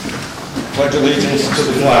pledge allegiance to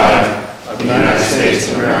the flag of the United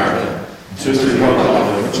States of America, to the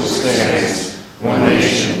republic which stands, one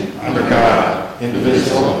nation, under God,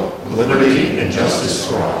 indivisible, with liberty and justice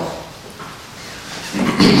for all.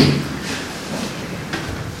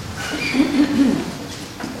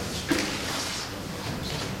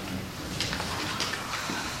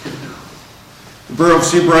 The Borough of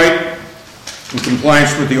Seabright, in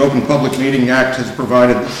compliance with the Open Public Meeting Act, has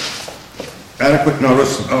provided adequate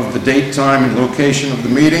notice of the date, time, and location of the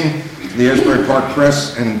meeting to the Asbury Park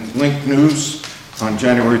Press and Link News on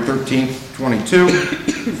January 13th, 22.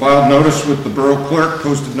 Filed notice with the Borough Clerk,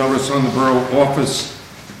 posted notice on the Borough Office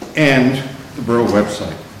and the Borough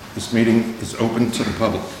website. This meeting is open to the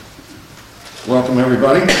public. Welcome,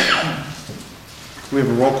 everybody. Do we have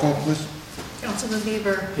a roll call, please? Councilman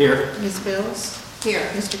Bieber. Here. Ms. Bills. Here.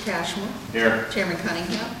 Mr. Cashmore. Here. Chairman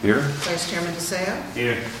Cunningham. Here. Vice Chairman DeSeo.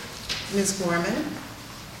 Here. Ms. Gorman.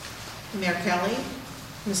 Mayor Kelly.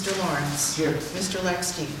 Mr. Lawrence. Here. Mr.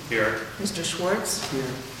 Lexstein. Here. Mr. Schwartz. Here.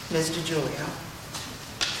 Ms. DiGiulio.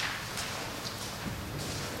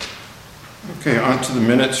 Okay, on to the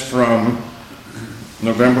minutes from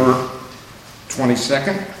November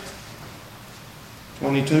 22nd,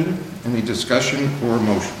 22. Any discussion or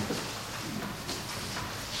motion?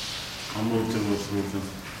 I'll move to approve them.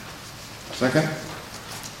 Second?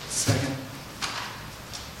 Second.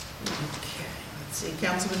 Okay, let's see.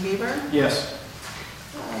 Councilman Bieber. Yes.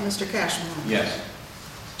 Mr. Cashmore. Yes.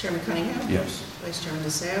 Chairman Cunningham. Yes. Vice Chairman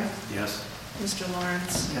DeSeo. Yes. Mr.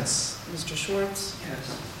 Lawrence. Yes. Mr. Schwartz.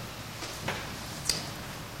 Yes.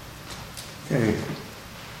 Okay.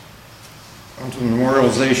 On to the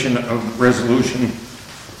memorialization of resolution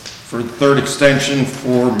for third extension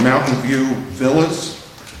for Mountain View Villas.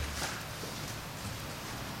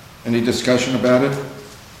 Any discussion about it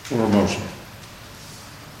or a motion?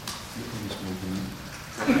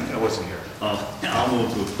 I wasn't here. I'll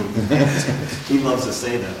move to approve. He loves to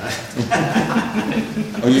say that.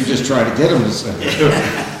 Oh, you just try to get him to say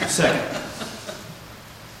it. Second.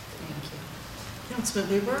 Thank you. Councilman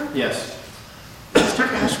Bieber. Yes. Mr.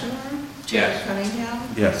 Cashmore. Chairman Yes. Cunningham.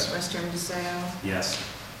 Yes. Vice Chairman DeSeo. Yes.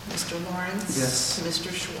 Mr. Lawrence. Yes.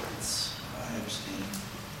 Mr. Schwartz. I abstain.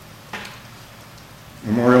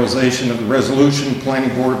 Memorialization of the resolution,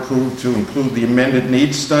 planning board approved to include the amended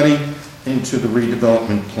needs study into the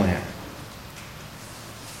redevelopment plan.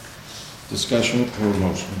 Discussion or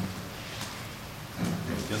motion? I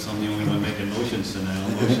guess I'm the only one making motions tonight. I'll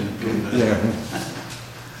motion to approve that. Yeah.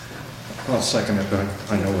 I'll second it, but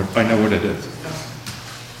I know what it is.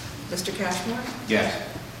 Mr. Cashmore. Yes.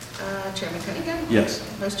 Chairman Cunningham. Yes.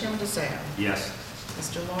 Vice Chairman DeSeo. Yes.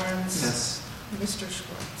 Mr. Lawrence. Yes. Mr.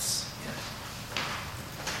 Schwartz.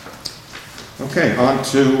 Okay, on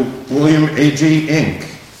to William A.G. Inc.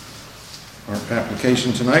 Our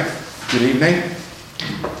application tonight. Good evening.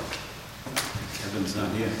 Kevin's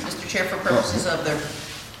not here. Mr. Chair, for purposes of the...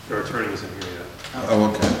 Your attorney wasn't here yet.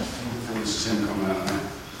 Oh, okay. This is him coming out, right?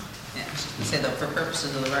 Say that for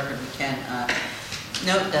purposes of the record, we can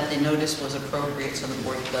note that the notice was appropriate, so the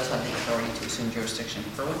board does have the authority to assume jurisdiction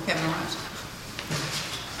for when Kevin arrives.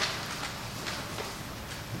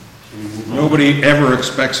 Nobody ever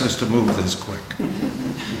expects us to move this quick.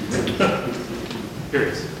 Here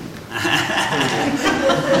he is.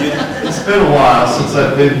 It's been a while since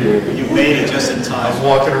I've been here. You made it just in I was time.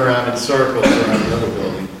 walking around in circles around the other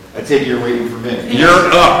building. I take it you're waiting for me. You're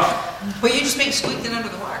up. Well, you just made squeaked it under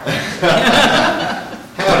the wire.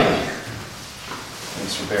 Howdy.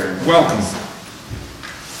 Thanks for bearing with me. Welcome.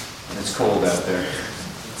 It's cold out there.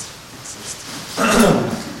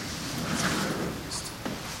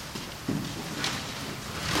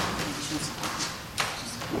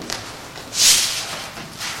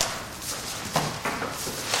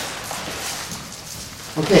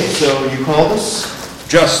 Okay, so you called us?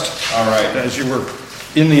 Just All right. as you were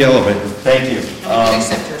in the elevator. Thank you. And we can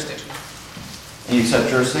accept jurisdiction. You accept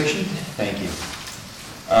jurisdiction? Thank you.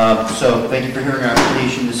 So thank you for hearing our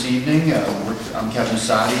application this evening. I'm Kevin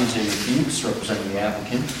Asadi, Xavier Phoenix, representing the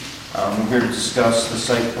applicant. We're here to discuss the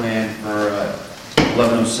site plan for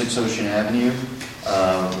 1106 Ocean Avenue.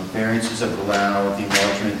 Variances that would allow the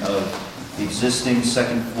enlargement of the existing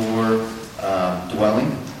second floor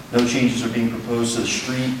dwelling. No changes are being proposed to the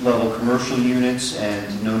street level commercial units,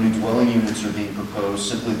 and no new dwelling units are being proposed,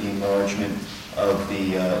 simply the enlargement of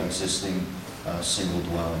the existing single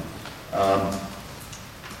dwelling.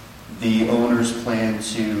 The owners plan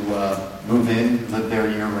to move in, live there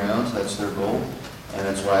year-round. That's their goal, and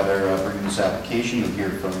that's why they're bringing this application. You'll hear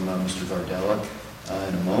from Mr. Gardella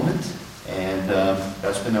in a moment, and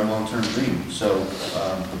that's been their long-term dream. So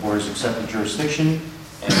the board has accepted jurisdiction,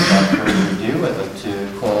 and without further ado, I'd like to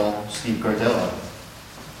call Steve Gardella.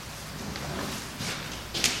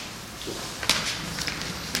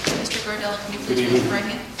 Mr. Gardella, can you Good please raise evening. your right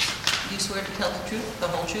hand? Do you swear to tell the truth, the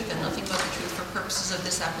whole truth, and nothing but the truth for purposes of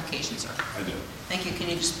this application, sir? I do. Thank you. Can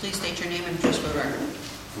you just please state your name and address for the record?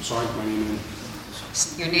 I'm sorry, my name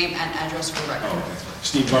Your name and address for the record. is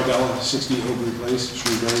Steve Bardella, 60 Oakland Place,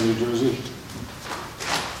 Shrewsbury, New Jersey.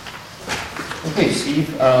 Okay, Steve,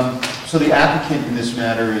 so the applicant in this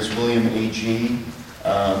matter is William A.G.,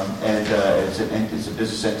 and it's a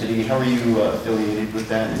business entity. How are you affiliated with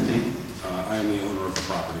that entity? I am the owner of the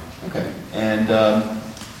property. Okay, and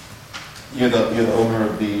you're the owner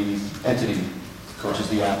of the entity, which is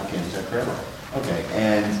the applicant, is that correct? Okay,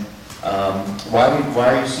 and why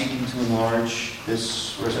are you seeking to enlarge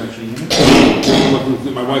this residential unit?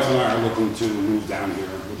 My wife and I are looking to move down here,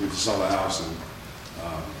 looking to sell the house and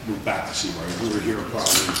move back to Seabright. We were here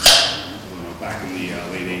probably back in the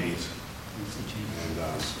late 80s. And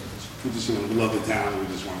we just, we love the town, we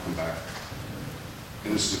just want to come back.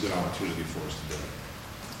 And this is a good opportunity for us to do it.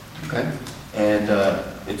 Okay, and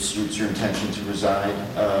it's your intention to reside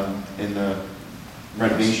in the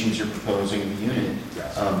renovations you're proposing in the unit?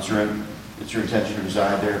 Yes. It's your intention to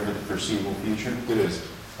reside there for the foreseeable future? It is.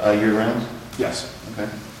 Year-round? Yes. Okay.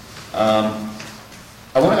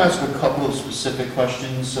 I want to ask a couple of specific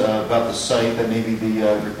questions about the site that maybe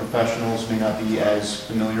your professionals may not be as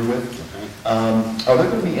familiar with. Okay. Are there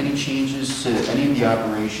going to be any changes to any of the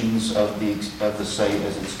operations of the site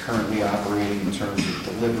as it's currently operating in terms of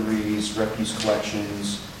deliveries, refuse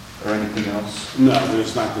collections, or anything else? No,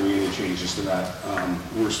 there's not going to be any changes to that.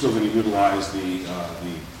 We're still going to utilize the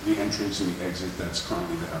entrance and the exit that's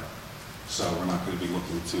currently there. So we're not going to be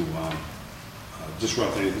looking to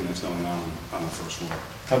disrupt anything that's going on the first floor.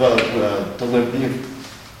 How about delivery?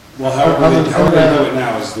 Well, however they do it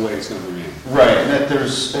now is the way it's going to remain. Right, and that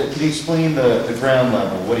can you explain the ground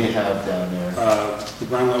level? What do you have down there? The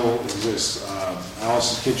ground level exists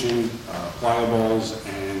Alice's Kitchen, Pliables,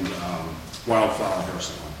 and Wildflower Hair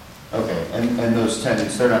Salon. Okay, and those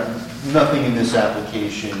tenants, nothing in this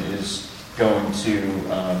application is going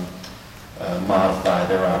to modify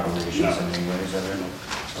their operations in any way, is that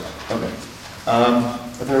right? Okay.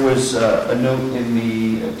 There was a note in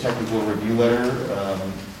the technical review letter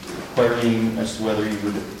querying as to whether you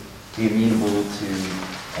would be amenable to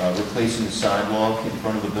replacing the sidewalk in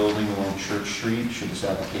front of the building along Church Street, should this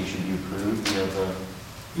application be approved. Do you have a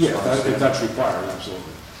Yeah, response if there? that's required,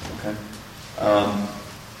 absolutely. Okay.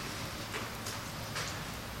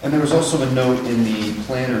 And there was also a note in the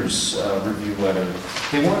planner's review letter.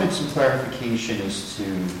 They wanted some clarification as to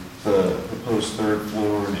the proposed third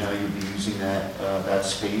floor and how you'd be using that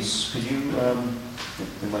space. Could you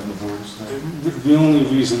enlighten the board as to that? The only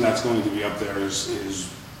reason that's going to be up there is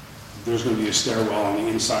there's going to be a stairwell on the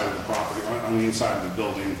inside of the property, on the inside of the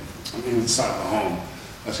building, on the inside of the home.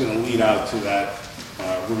 That's going to lead out to that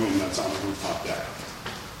room that's on the rooftop deck.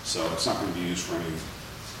 So it's not going to be used for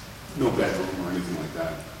no bedroom or anything like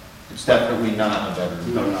that. It's definitely not a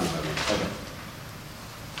bedroom. No, not a bedroom. Okay.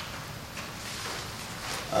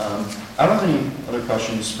 I don't have any other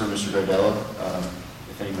questions for Mr. Gardella,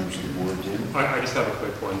 if any members of the board do. I just have a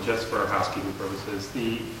quick one, just for housekeeping purposes.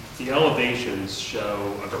 The elevations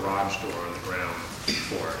show a garage door on the ground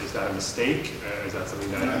floor. Is that a mistake? Is that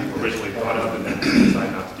something that you originally thought of and then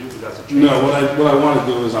decided not to do? Because that's a change. No, what I want to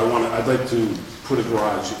do is I'd like to put a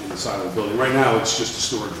garage inside of the building. Right now, it's just a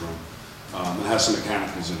storage room. It has some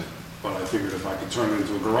mechanicals in it. But I figured if I could turn it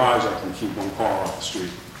into a garage, I can keep one car off the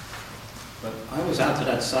street. But I was out to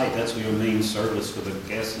that site, that's your main service for the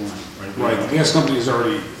gas line, right? Right, the gas company has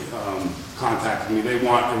already contacted me. They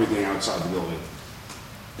want everything outside the building.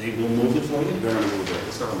 They will move it for you? They're going to move it.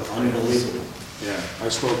 It's not on the plans. Unbelievable. Yeah, I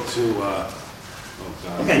spoke to, oh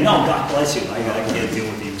God. Okay, no, God bless you, I can't deal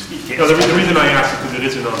with these. No, the reason I asked is because it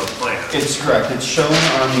isn't on the plan. It's correct. It's shown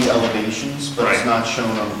on the elevations, but it's Right. not shown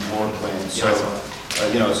on the floor plan. So, Yeah, I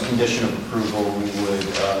saw as a condition of approval, we would,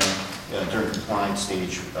 during the compliance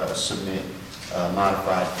stage, submit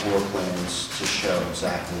modified floor plans to show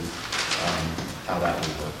exactly how that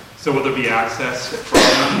would work. So will there be access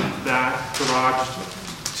from that garage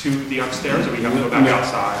to the upstairs, or we have to go back No.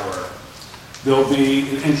 outside, or? There'll be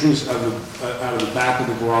an entrance out of the back of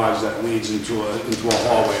the garage that leads into a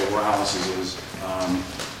hallway where Alice's is.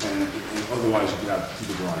 And otherwise, you could have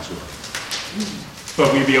the garage door.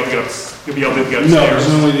 But we'd be able to you'll be able to get No, upstairs?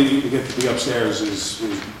 the only way that you can get to the upstairs is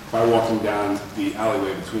by walking down the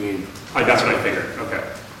alleyway between. That's what I figured, okay,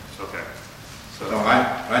 okay. So So,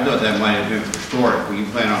 I thought that might have been for storage, but you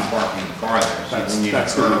plan on parking the car there, so That's- you need a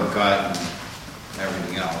that's the- curb cut and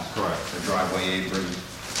everything else. Correct. The driveway apron,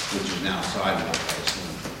 which is now sidewalk,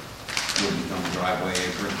 basically. would become driveway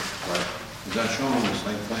apron. Right. Is that shown on the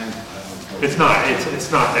site plan? It's not there.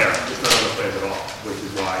 It's not on the plans at all, which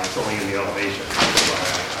is why it's only in the elevation. That's why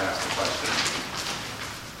I asked the question.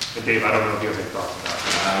 And Dave, I don't know if you have any thoughts about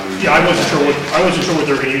that. Yeah, I wasn't sure what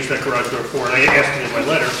they were going to use that garage door for, and I asked it in my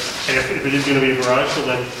letter, and if it is going to be a garage, so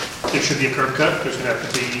then there should be a curb cut, there's going to have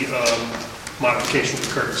to be modification to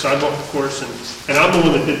the curb and sidewalk, of course, and I'm the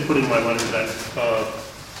one that did put in my letter that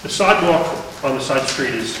the sidewalk on the side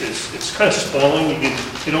street it's kind of spalling.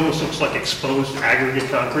 It almost looks like exposed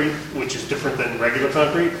aggregate concrete, which is different than regular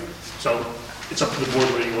concrete, so it's up to the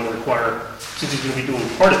board whether you want to require, since he's going to be doing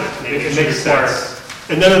part of it, maybe it should require.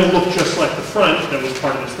 And then it'll look just like the front that was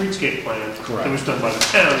part of the streetscape plan. Correct. That was done by the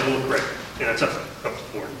town, it'll look great. And that's up to the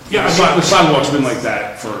board. Yeah, the sidewalk's been like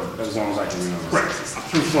that for as long as I can remember. Right,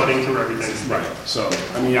 through flooding, through everything. Right, so,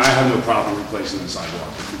 I mean, I have no problem replacing the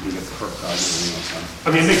sidewalk if we can get the curb cut and everything else done. I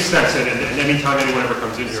mean, it makes sense, and anytime anyone ever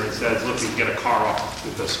comes in here and says, look, you can get a car off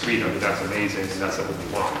the street, I mean, that's amazing, and that's something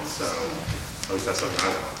we want, so, at least that's something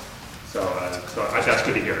I want. So that's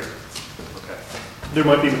good to hear. Okay. There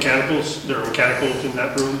might be mechanicals, there are mechanicals in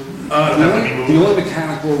that room. The only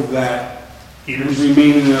mechanical that would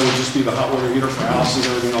remain in there would just be the hot water heater for Alice, and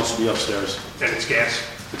everything else would be upstairs. And it's gas.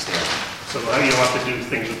 It's there. So you'll have to do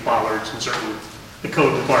things with bollards and the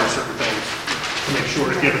code requires certain things to make sure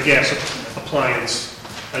if you have a gas appliance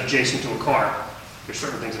adjacent to a car, there's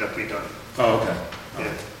certain things that have to be done. Oh, okay.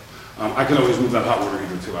 Yeah. I can always move that hot water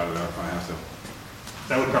heater too out of there if I have to.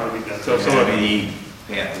 That would probably be done. So Any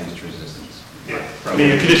path of least resistance. Yeah, I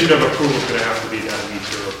mean, a condition of approval is going to have to be that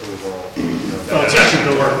meets your approval. Well, it's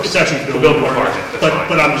actually the building department, that's fine.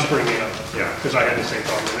 but I'm just bringing it up. Yeah. Because I had the same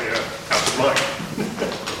problem in the house of mine.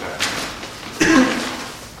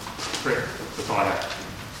 Great, that's all I have.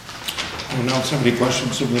 Now, somebody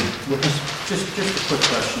questions of the witness? Just a quick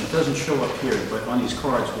question. It doesn't show up here, but on these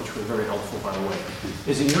cards, which were very helpful, by the way,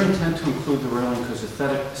 is it your intent to include the railing because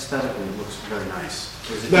aesthetically it looks very nice?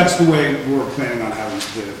 That's the way we're planning on having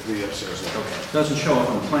the upstairs look. Okay. It doesn't show up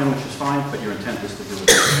on the plan, which is fine, but your intent is to do it.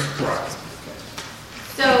 Correct.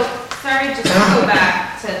 So, sorry, just to go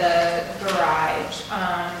back to the garage.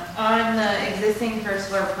 On the existing first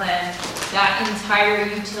floor plan, that entire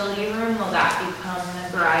utility room, will that become the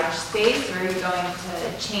garage space, or are you going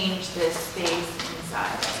to change this space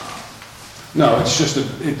inside at all? No, it's just,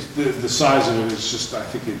 the size of it is just, I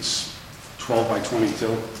think it's 12 by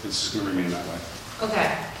 22. It's just going to remain that way.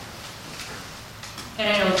 Okay.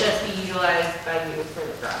 And it'll just be utilized by you for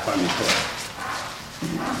the garage? By me, correct.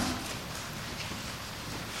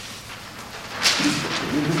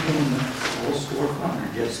 Are you doing the whole storefront or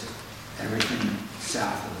just everything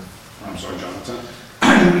south of the I'm sorry, Jonathan?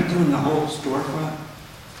 Are you doing the whole storefront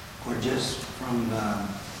or just from the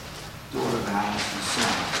door of the house and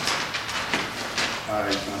south?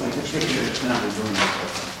 Like the picture, it's not doing the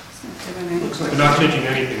storefront. Looks like We're not changing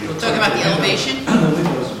anything. We're talking about the elevation? The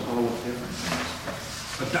windows are all different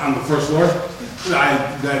things. On the first floor?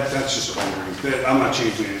 That's just ordering. I'm not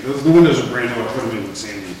changing it. The windows are brand new. I put them in with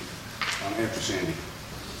Sandy, after Sandy.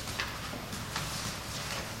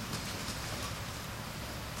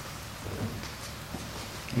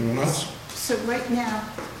 Anyone else? So right now,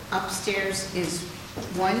 upstairs is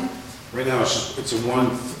one, Right now, it's a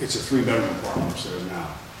 3-bedroom apartment upstairs now.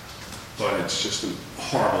 But it's just a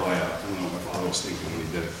horrible layout. I don't know what my father was thinking when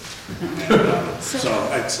he did it. And, so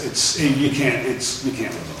you can't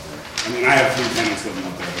live up there. I mean, I have 3 tenants living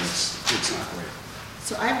up there, but it's not great.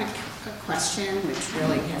 so I have a question which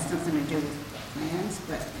really has nothing to do with plans,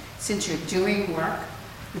 but since you're doing work,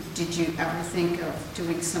 did you ever think of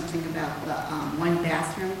doing something about the one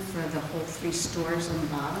bathroom for the whole 3 stores on the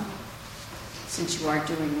bottom? Since you are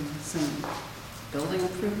doing some building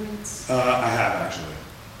improvements? I have, actually.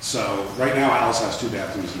 So, right now, Alice has 2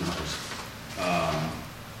 bathrooms in hers.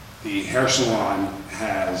 The hair salon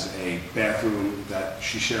has a bathroom that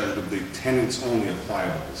she shares with the tenants only of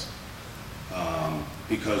Pliables.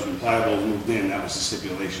 Because when Pliables moved in, that was the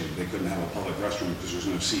stipulation. They couldn't have a public restroom because there's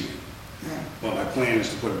no seating. Right. But my plan is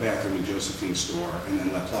to put a bathroom in Josephine's store and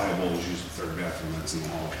then let Pliables use the 3rd bathroom that's in the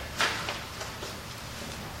hallway.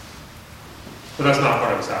 But that's not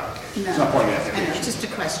part of this application. No. It's not part of the I know, application. just a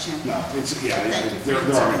question. No, it's, yeah, Thank you for there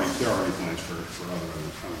your are time. already plans for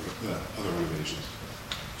other renovations.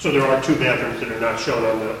 So there are 2 bathrooms that are not shown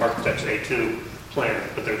on the architect's A2 plan,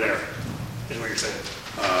 but they're there, is what you're saying?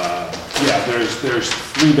 Yeah, there's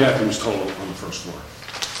 3 bathrooms total on the first floor.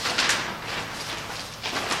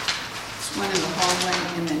 It's one in the hallway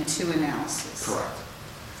and then 2 in Alice's. Correct.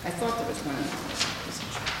 I thought there was one in Alice's.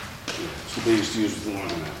 So they used to use the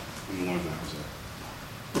laundromat, and the laundromat was there.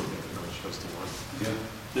 shows the one. Yeah.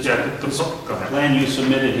 This Yeah, go this ahead. plan you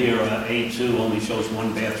submitted here, A2, only shows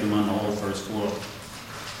one bathroom on the whole first floor.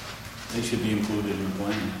 They should be included in the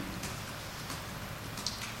plan.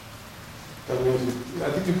 I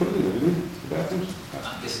think you put it in, didn't you, the bathrooms? I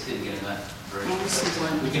guess it didn't get in that version. I see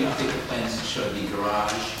one. We can update the plans to show the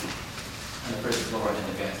garage on the first floor and the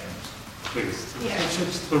bathrooms. Please. Yeah.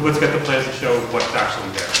 Let's get the plans to show what's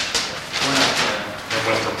actually there, We're not, and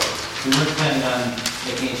what's proposed. we weren't planning on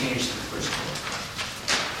making any changes to the first floor.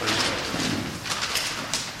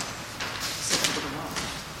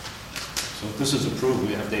 So if this is approved,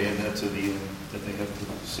 we have to add that to the, that they have to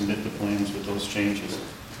submit the plans with those changes,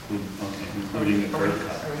 including the curb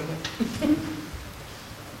cut.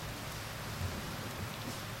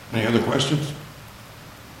 Any other questions?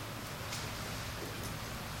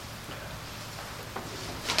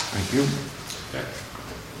 Thank you.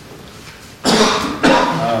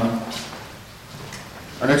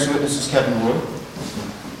 Our next witness is Kevin Roy. Raise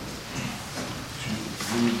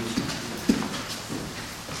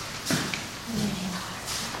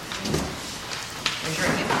your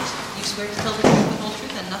right hand, please. You swear to tell the truth, the whole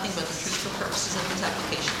truth, and nothing but the truth for purposes of this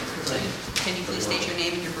application. Can you please state your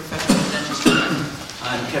name and your professional credentials for the record?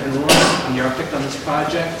 I'm Kevin Roy, I'm the architect on this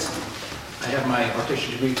project. I have my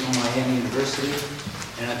architecture degree from Miami University,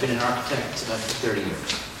 and I've been an architect for 30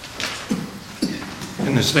 years.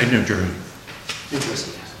 In the state of New Jersey. New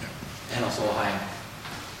Jersey, and also Ohio.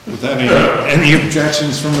 Without any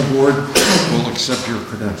objections from the board, we'll accept your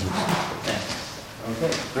credentials. Thanks.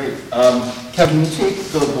 Okay, great. Kevin, can you take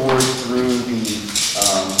the board through the,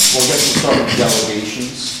 we'll start with the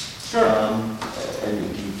elevations. Sure. And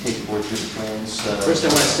can you take the board through the plans? First, I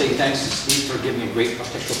want to say thanks to Steve for giving a great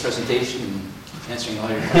architectural presentation and answering all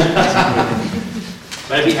your questions.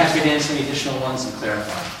 But I'd be happy to answer any additional ones and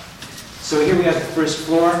clarify. So here we have the first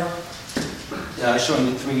floor, showing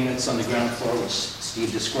the 3 units on the ground floor, which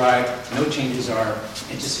Steve described. No changes are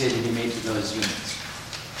anticipated to be made to those units.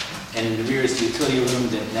 And in the rear is the utility room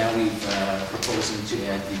that now we've proposing to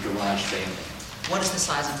add the garage bay. What is the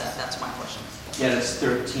size of that? That's my question. Yeah, that's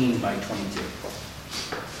 13 by 22.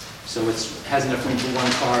 So it has enough room for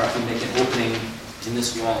one car. If we make an opening in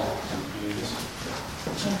this wall,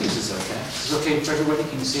 this is okay. This is okay for everybody?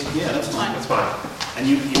 Can you see it? Yeah, that's fine. That's fine. And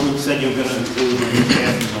you said you were going to include the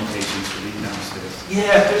bathroom locations for the downstairs.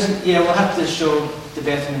 Yeah, we'll have to show the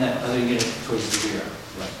bathroom in that other unit towards the rear.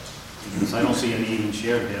 Right. Because I don't see any even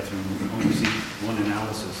shared bathroom, we only see one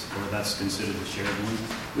analysis, or that's considered a shared one.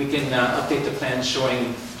 We can update the plans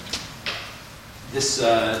showing this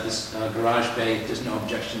garage bay. If there's no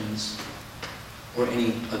objections or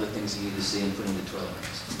any other things you need to see, including the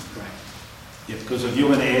toilets. Correct. Yeah, because if you're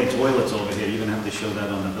going to add toilets over here, you're going to have to show that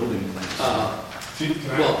on the building plan.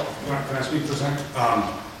 Can I speak for a second?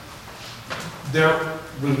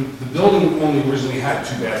 When the building only originally had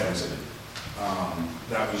 2 bathrooms in it,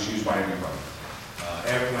 that was used by everybody.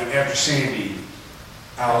 After Sandy,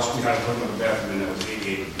 Alice, we had to put another bathroom in that was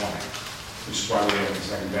 88 with plumbing, which is why we added the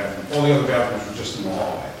second bathroom. All the other bathrooms were just in the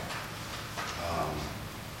hallway.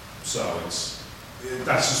 So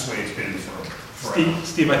that's just the way it's been for forever.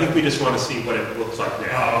 Steve, I think we just want to see what it looks like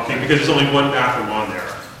now. Oh, okay. Because there's only one bathroom on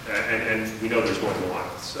there, and we know there's more than one,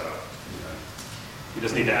 so we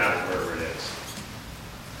just need to add it wherever it is.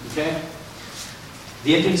 Okay.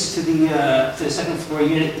 The entrance to the second floor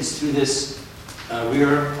unit is through this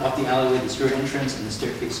rear, off the alleyway, this rear entrance, and the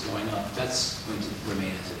staircase going up. That's going to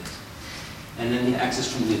remain as it is. And then the access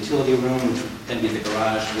from the utility room, which would then be the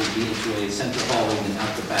garage, will be into a center hallway and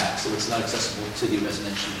out the back, so it's not accessible to the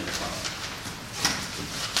residential unit front.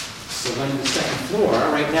 So going to the second floor,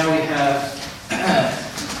 right now we have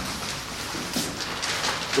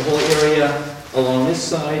the whole area along this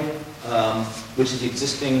side, which is the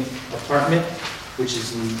existing apartment, which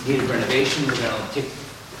is in need of renovation. We're going to take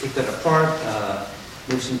that apart,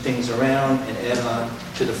 move some things around, and add on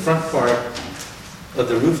to the front part of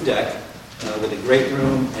the roof deck with a great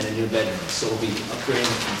room and a new bedroom. So we'll be upgrading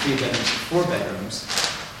from 3 bedrooms to 4 bedrooms,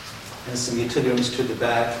 and some utility rooms to the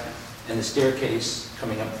back, and the staircase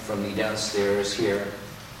coming up from the downstairs here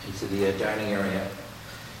into the dining area.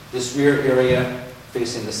 This rear area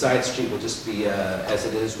facing the side street will just be as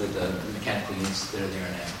it is with the mechanical units that are there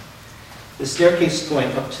now. The staircase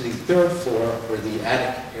going up to the 3rd floor, or the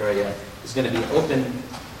attic area, is going to be open.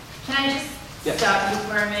 Can I just stop you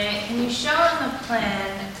for a minute? Can you show on the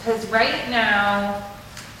plan, because right now,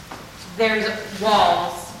 there's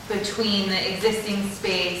walls between the existing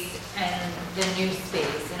space and the new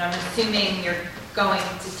space, and I'm assuming you're going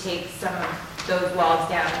to take some of those walls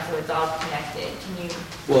down so it's all connected. Can you?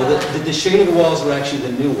 Well, the shade of the walls are actually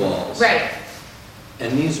the new walls. Right.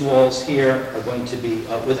 And these walls here are going to be,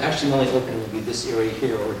 with actually only opening will be this area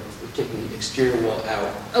here, or we're taking the exterior wall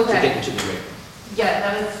out to Okay. get into the great room. Yeah,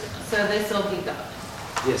 that was, so this will be done.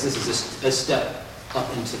 Yes, this is a step up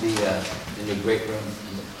into the new great room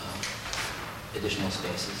and additional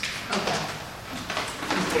spaces. Okay.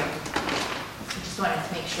 Thank you. I just wanted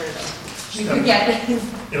to make sure that we could get these.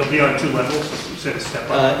 It'll be on 2 levels, you said a step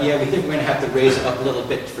up. Yeah, we think we're going to have to raise it up a little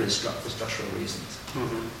bit for structural reasons.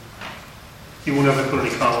 Mhm. You won't have to put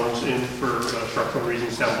any columns in for structural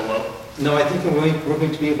reasons down below? No, I think we're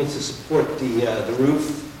going to be able to support the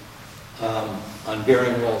roof on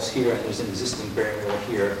bearing walls here, and there's an existing bearing wall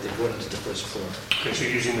here that goes into the first floor. Okay, so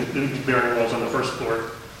you're using the bearing walls on the first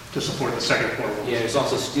floor to support the second floor walls? Yeah, there's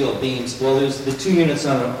also steel beams. Well, there's the 2 units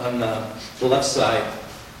on the left side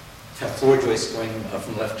have floor joists going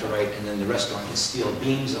from left to right, and then the restaurant has steel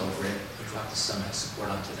beams over it, which will have to somehow support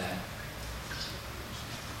onto that.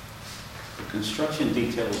 The construction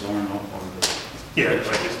details aren't on the... Yeah,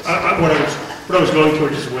 what I was going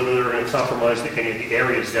towards is whether they're going to compromise any of the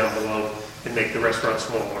areas down below and make the restaurant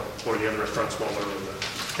smaller, or the other restaurant smaller, and the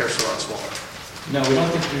hair salon smaller. No, we don't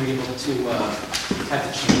think we're able to have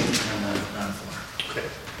the change on the ground floor. Okay,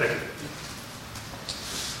 thank you.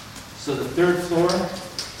 So the third floor,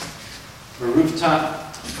 or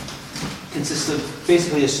rooftop, consists of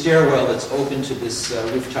basically a stairwell that's open to this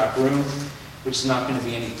rooftop room, which is not going to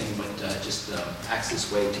be anything but just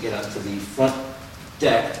access way to get onto the front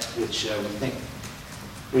deck, which we think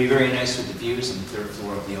will be very nice with the views on the third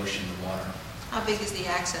floor of the ocean and the water. How big is the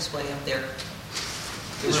access way up there?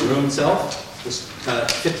 This room itself is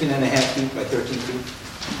 15 and a half feet by 13 feet.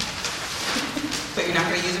 But you're not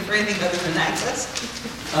going to use it for anything other than access?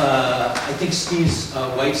 I think Steve's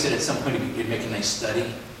wife said at some point you'd make a nice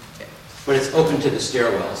study, but it's open to the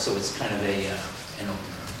stairwell, so it's kind of an open room.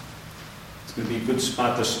 It's going to be a good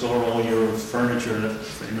spot to store all your furniture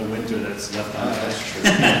in the winter that's left on the deck.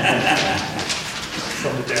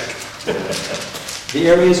 From the deck. The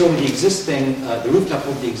areas over the existing, the rooftop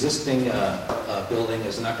over the existing building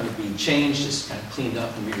is not going to be changed, it's kind of cleaned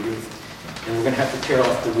up and re-roofed. And we're going to have to tear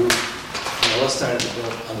off the roof on the left side of the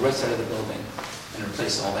building, on the right side of the building, and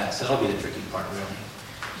replace all that. So that'll be the tricky part, really.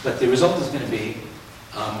 But the result is going to be,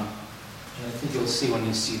 and I think you'll see when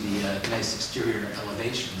you see the nice exterior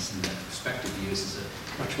elevations and the perspective views, it's a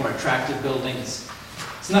much more attractive building. It's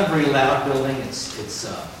not a very loud building. It's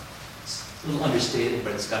a little understated,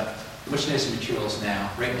 but it's got much nicer materials now.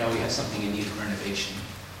 Right now, we have something in need of renovation.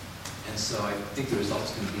 And so I think the result is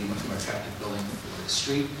going to be a much more attractive building for the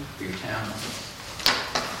street, for your town.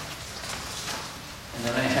 And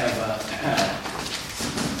then I have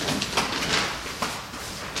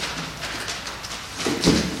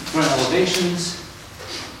front elevations.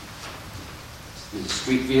 This is the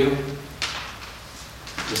street view.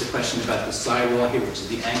 There's a question about the sidewall here, which is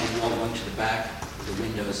the angled wall going to the back of the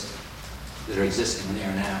windows that are existing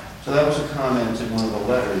there now. So that was a comment in one of the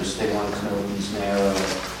letters, they wanted to know what these narrow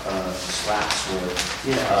slats were.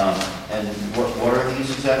 Yeah. And what are these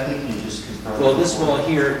exactly? Can you just confirm? Well, this wall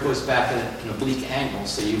here goes back at an oblique angle,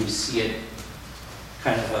 so you see it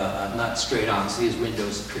kind of not straight on, so these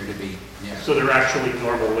windows appear to be narrow. So they're actually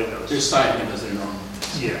normal windows? They're side windows that are normal.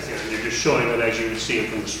 Yeah, and you're just showing them as you would see it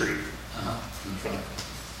from the street. In front.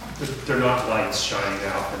 They're not lights shining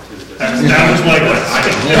out into the That was my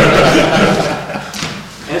question.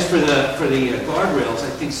 As for the guardrails, I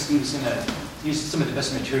think Steve's going to use some of the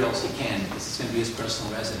best materials he can, because it's going to be his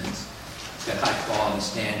personal residence. It's got high quality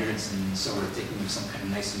standards, and so we're thinking of some kind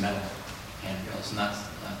of nice metal handrails, not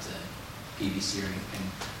PVC or anything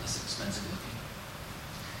less expensive looking.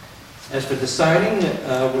 As for the siding,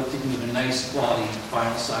 we're thinking of a nice quality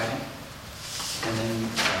vinyl siding, and then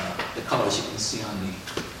the colors you can see on the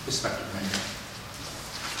perspective rendering.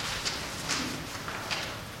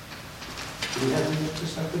 Do we have any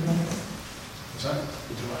perspective rendering? What's that?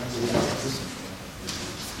 Did you want to do that?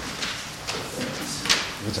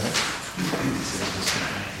 What's that?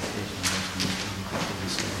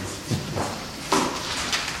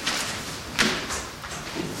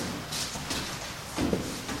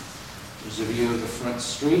 There's a view of the front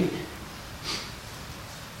street,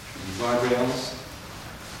 the guardrails.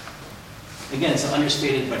 Again, it's an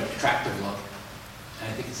understated but attractive look, and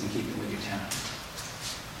I think it's in keeping with your town.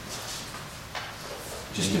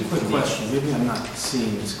 Just a quick question, maybe I'm not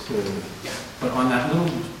seeing this clearly. Yeah. But on that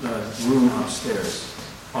little room upstairs,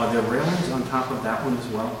 are there railings on top of that one as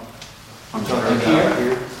well? On the Up very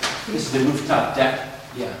here, this is the rooftop deck.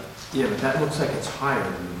 Yeah. Yeah, but that looks like it's higher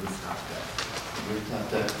than the rooftop deck.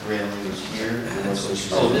 Rooftop deck railing is here.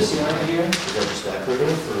 Oh, this area here? Is that just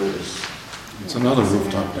decorative, or is? It's another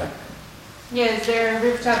rooftop deck. Yeah, is there a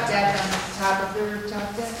rooftop deck on the top of the rooftop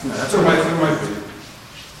deck? No, that's what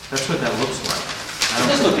that's what that looks like. It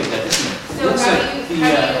does look like that, doesn't it? So Looks how like do you the,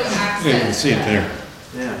 access? Yeah, you can see it there.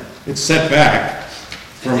 Yeah. It's set back I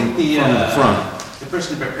from think the, the front. the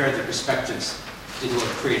person who prepared the perspectives did a little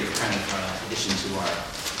creative kind of addition to our,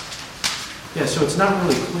 Yeah, so it's not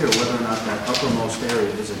really clear whether or not that uppermost area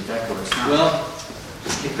is a deck or it's not. well,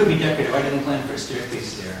 it could be decorative. I didn't plan for a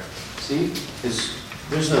staircase there. See?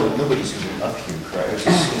 Nobody's going to be up here, correct?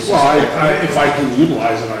 Well, if I can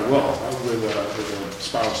utilize it, I will, with a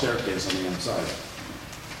spiral staircase on the inside.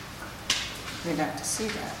 We'd have to see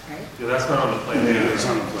that, right? Yeah, that's not on the plan. Yeah, it's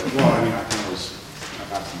on the plan. Well, I mean, I can always, I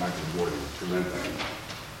have to come back to the board and present that,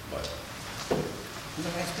 but.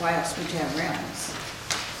 Otherwise, why else would you have railings?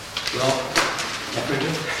 Well,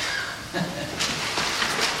 decorative.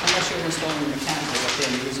 Unless you're installing the mechanical up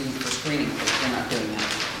there and using it for screening, but you're not doing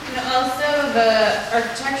that. And also, the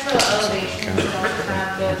architectural elevations don't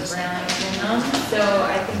have those railings in them, so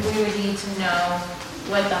I think we would need to know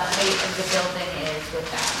what the height of the building is with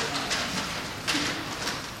that railing.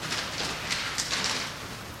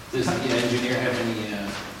 Does the engineer have any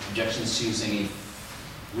objections to using a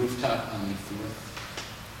rooftop on the fourth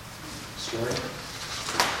story?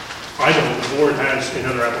 I don't, the board has in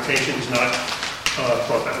other applications not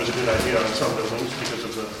thought that was a good idea on some buildings because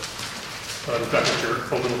of the fact that you're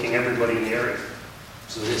overlooking everybody in the area.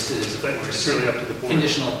 So this is, of But course, it's really up to the board.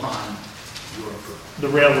 conditional upon your approval The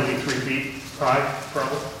rail would be 3 feet high,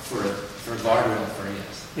 probably. for guardrail for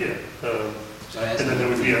yes. Yeah. So I asked And then there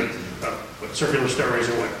would be them what, circular stairways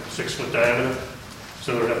are what, 6 foot diameter?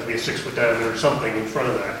 So there would have to be a 6 foot diameter or something in front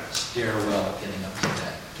of that stairwell getting up to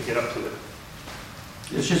that. to get up to it.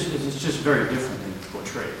 It's just very different than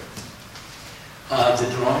portrayed. The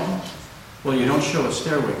drawing? Well, you don't show a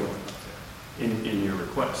stairway going up there in your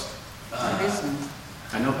request. There isn't.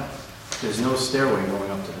 I know that. There's no stairway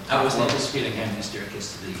going up to the top. I wasn't level. anticipating having a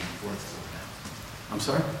staircase to the fourth floor now. I'm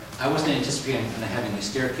sorry? I wasn't anticipating having a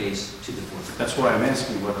staircase to the fourth floor. That's why I'm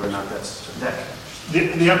asking whether or not that's a deck.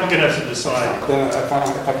 The applicant has to decide. Then if I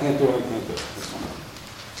can't do it, I can't do it. That's fine.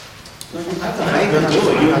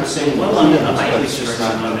 You're not saying. Well, on the height restriction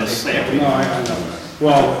on this there. No, I know that.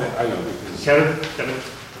 Well, I know because. Kevin,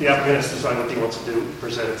 the applicant has to decide what he wants to do,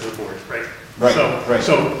 present it to the board, right? Right, So- right.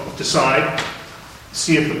 So decide,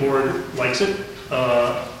 see if the board likes it.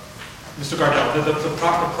 Mr. Gardell, the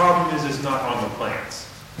problem is not on the plans.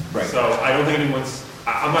 Right. So I don't think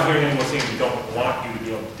I'm not hearing anyone saying we don't want you to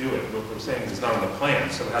be able to do it. What we're saying is it's not on the plan,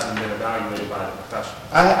 so it hasn't been evaluated by the professional.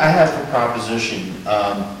 I have a proposition.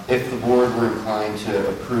 If the board were inclined to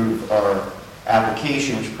approve our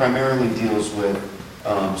application, which primarily deals with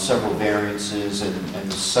several variances and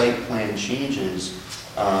the site plan changes,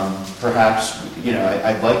 perhaps,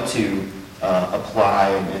 I'd like to apply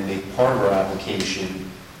and make part of our application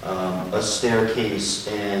a staircase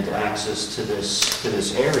and access to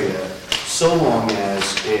this area, so long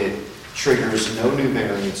as it triggers no new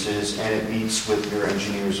variances and it meets with your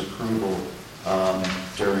engineer's approval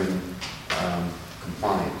during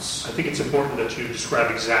compliance. I think it's important that you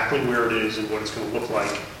describe exactly where it is and what it's going to look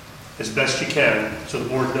like as best you can, so the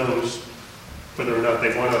board knows whether or not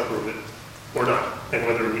they want to approve it or not, and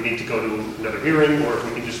whether we need to go to another hearing, or if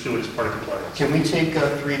we can just do it as part of compliance. Can we take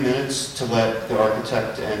 3 minutes to let the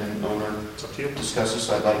architect and owner It's up to you. discuss this?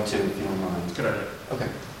 I'd like to, if you don't mind. Good idea. Okay.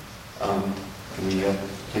 Can we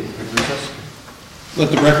take a quick recess? Let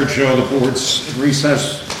the record show the board's at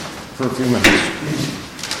recess for a few minutes.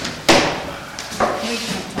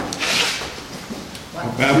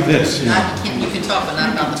 About this, Not, you can talk, but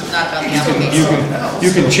not about the application.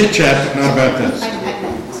 You can chit chat, but not about this.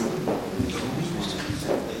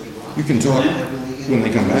 You can talk when they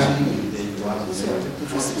come back.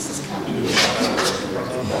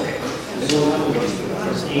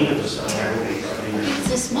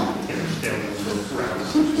 This month.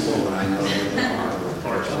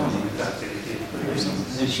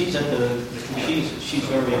 And she's at the, she's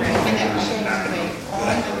very.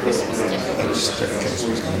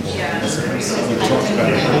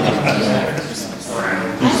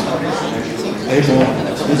 They won't,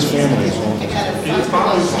 his family's won't.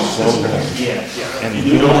 So bad. And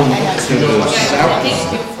you go to the south. This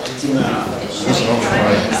is also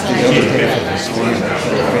right. The other half of the story.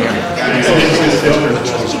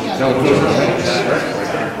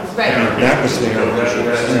 That was there.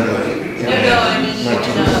 No, I mean, even the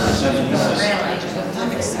railing.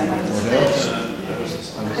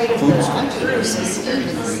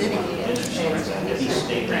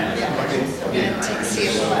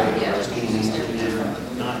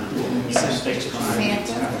 Mistakes come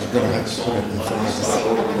Phantom. Go ahead, put it in front of To see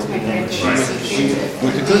what one's my grandchildren see Phantom.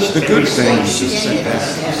 But the good thing is just that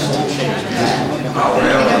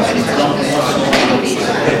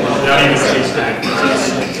Not even face that.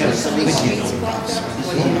 Some of the streets blocked up.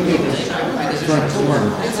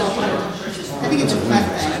 I think it's a fun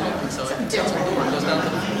thing. Something different.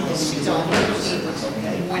 So,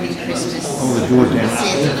 morning Christmas. Oh, the Jordan.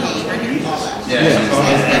 Santa came and all that.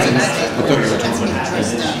 But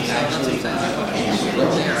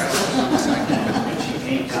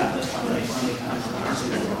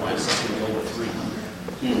I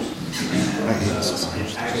hate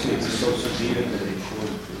this. Actually, it's so severe that they showed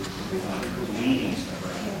meetings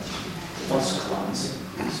plus clocks,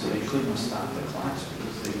 so they couldn't stop the clocks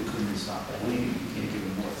because they couldn't stop the bleeding. You can't give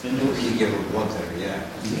them more thin. You give her blood there, yeah.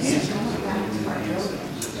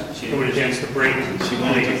 Who would enhance the brain?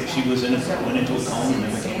 She was in it, went into a coma and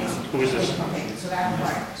never came out. Who is this?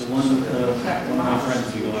 The one of my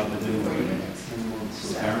friends we go out to do,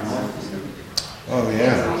 Karen Hall. Oh,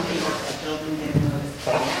 yeah.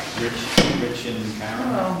 Rich and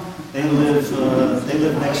Karen. They live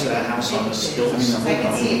next to that house on the stilts. I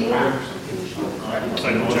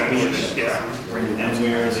know exactly, yeah. And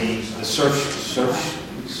where the surf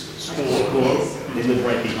school, they live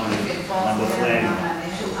right behind it, on the flag.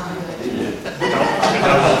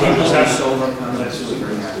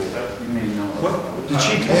 What, did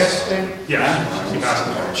she pass then? Yeah, she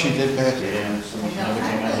passed. She did pass? Yeah.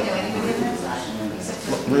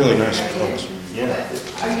 Really nice folks. Yeah.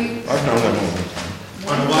 I've known them a long time.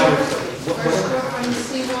 On water. From the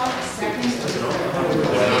seawall, second.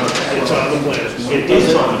 It's on the plan. It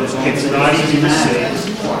is on, it's not easy to see.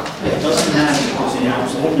 It doesn't matter because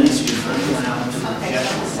the ordinance is very loud,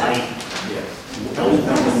 just light. Don't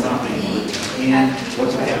know nothing. And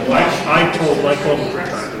what's that? I called them 3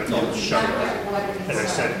 times and I told them to shut it off. And I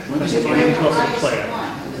said, you need to come up with a plan,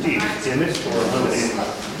 to either dim it or eliminate it.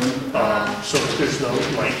 So that there's no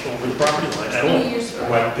light over the property line at all.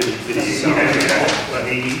 What did He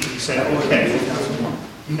said, okay.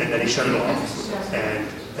 And then he shut it off. And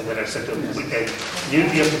then I said to him, okay, you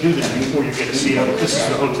have to do this before you get a CO. This is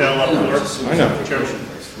the hotel up north. I know.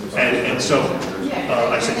 And so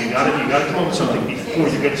I said, you gotta come up with something before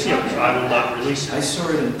you get a CO. I will not release it. I saw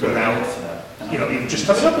it Without, you just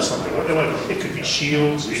coming up with something. It could be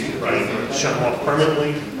shields, it could be shut them off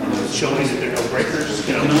permanently, showing that there are no breakers, It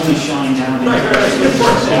can only shine down.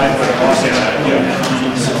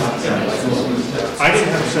 I didn't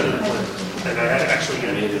have a set of the plan, and I had actually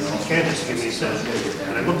Candace give me a set,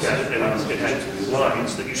 and I looked at it, and it had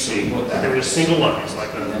lines that you see. There were single lines,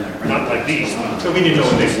 like not like these. So we didn't know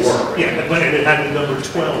what they were. Yeah, but it had the number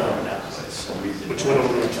 12 on it, which went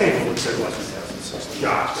over the table and said what?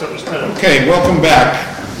 Yeah, so it was kind of. Okay, welcome back.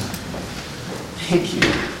 Thank you.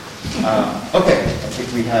 Okay, I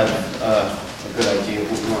think we have a good idea of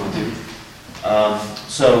what we want to do.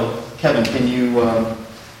 So, Kevin, can you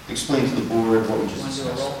explain to the board what we just Want to do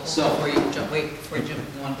a roll? discussed? So before you jump, before you jump,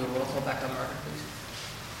 you want to do a roll call back on the record, please?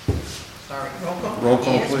 Sorry. Roll call? Roll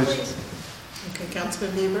call, Yes, please. Okay,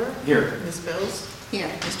 Councilman Bieber? Here. Ms. Bills? Here.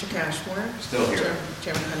 Mr. Cashmore? Still here.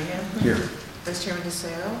 Chairman Cunningham? Here. Vice Chairman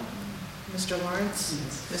DeSeo? Mr. Lawrence?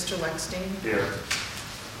 Mr. Lexstein? Yeah,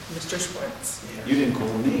 Mr. Schwartz? You didn't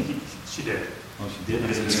call me. she did. Oh, she did? I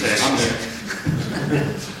didn't say. I'm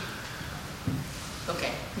there.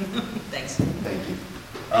 Okay, thanks. Thank you.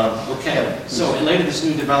 Okay, so in light of this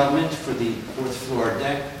new development for the 4th floor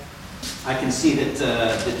deck, I can see that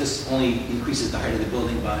this only increases the height of the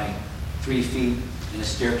building by 3 feet, and a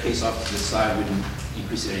staircase off to the side wouldn't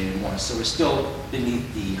increase it anymore. So we're still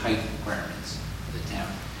beneath the height requirements of the town.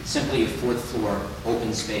 It's simply a 4th floor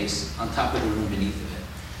open space on top of the room beneath of it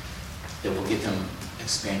that will give them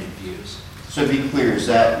expanded views. So to be clear, is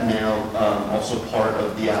that now also part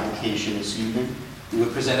of the application this evening? We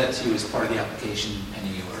would present it to you as part of the application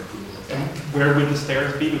pending your approval of that. Where would the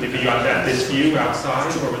stairs be? Would they be on this view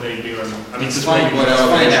outside, or would they be on, I mean, It's this fine, way- what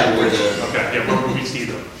elevation out would Okay, yeah, where would we see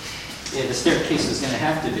them? Yeah, the staircase is going to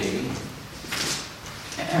have to be.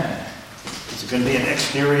 Is it going to be an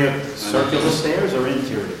exterior circular stairs or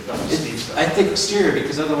interior? I think exterior,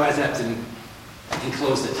 because otherwise I have to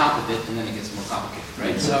enclose the top of it, and then it gets more complicated,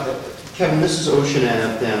 right? So Kevin, this is Ocean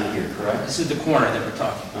Ave down here, correct? this is the corner that we're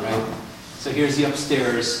talking, right? So here's the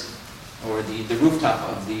upstairs, or the rooftop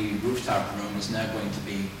of the rooftop room is now going to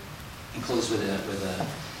be enclosed with a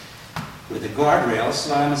guardrail.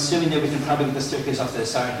 So I'm assuming that we can probably get the staircase off to the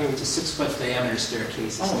side here, which is 6-foot diameter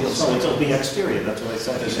staircase. It's steel So it'll be exterior, that's what I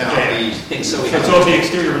said. Just Yeah. how I the, think so. It's on the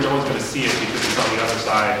exterior, but no one's gonna see it because it's on the other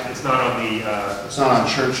side. It's not on the, It's not on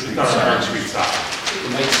Church Street. it's not on side. Church Street side.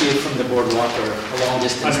 might see it from the boardwalk or a long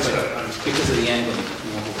distance, but Understood. because of the angle, you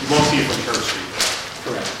You won't see it from Church Street.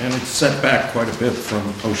 correct. And it's set back quite a bit from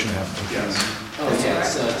Ocean Avenue. Yes. Oh, yeah,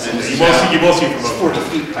 And you won't see it from it's Oakland. 40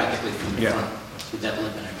 feet practically from the Yeah. front with that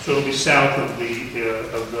limit. So it'll be south of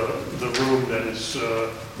the room that is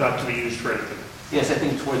not to be used for anything. Yes, I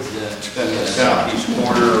think towards the The southeast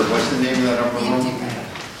corner, what's the name of that upper room?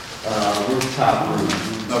 rooftop room.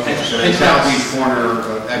 Okay, so the southeast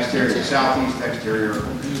corner, exterior, southeast exterior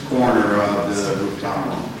corner of the rooftop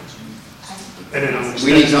room. And it'll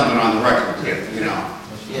We need extend, something on the record, you know.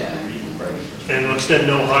 Yeah. and it'll extend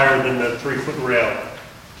no higher than the 3-foot rail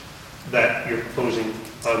that you're proposing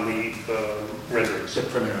on the renderings. The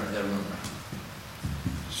perimeter of the room.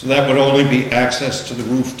 So that would only be access to the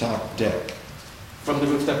rooftop deck, From the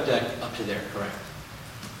rooftop deck up to there, correct.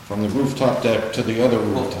 from the rooftop deck to the other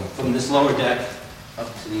Well, rooftop. from this lower deck up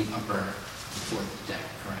to the upper fourth deck,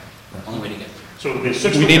 correct. Only way to get there. So it'll be a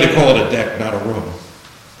 6-foot. We need to call it a deck, not a room,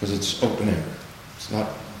 because it's open air. It's not,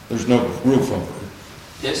 there's no roof over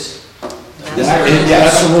it. This? Yeah,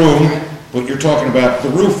 that's a room, but you're talking about the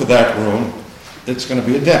roof of that room, it's gonna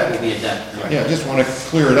be a Will deck. be a deck, correct. Yeah, I just wanna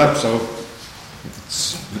clear it up so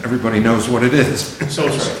everybody knows what it is. So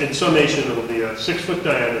in summation, it'll be a 6-foot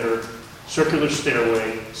diameter, circular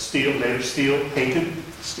stairway, steel, made of steel, painted,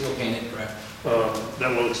 Steel painted, correct. that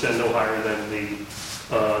will extend no higher than the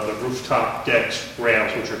rooftop decks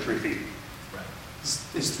rails, which are 3 feet.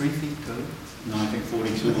 Is 3 feet good? No, I think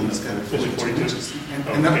 42 on the third. Is it 42?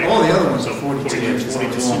 And Okay. all the other ones So are 42 inches.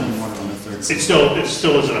 42 on the one on the third. It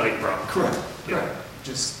still isn't a height problem. Correct, Yeah. correct.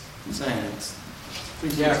 Just saying, it's 3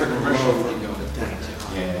 feet Yeah, for lower commercial, for they go the to deck.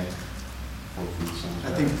 42. Yeah.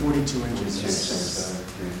 I think 42 inches is,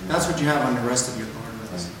 that's what you have on the rest of your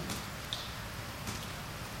guardrails.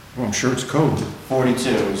 Well, I'm sure it's code. 42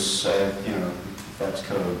 is, you know, if that's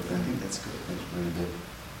code, I then think that's good. that's really good.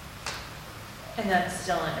 And that's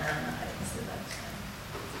still in around the height, so that's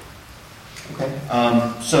fine.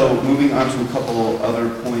 Okay, so moving on to a couple other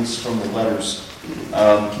points from the letters.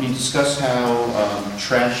 Can you discuss how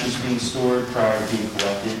trash is being stored prior to being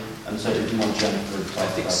collected? And so if you want Jennifer to I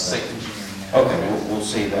talk think about site that. engineering. there. Okay, we'll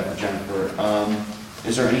save that for Jennifer.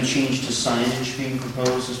 Is there any change to signage being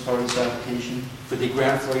proposed as part of this application? For the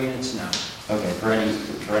ground floor units, no. Okay, for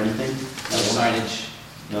anything? No signage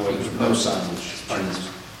No, there's no signage. part of this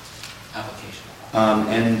application.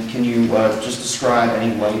 And can you just describe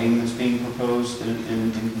any lighting that's being proposed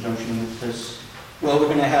in conjunction with this? Well, we're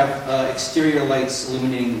going to have exterior lights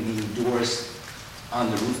illuminating the doors on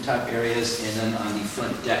the rooftop areas and then on the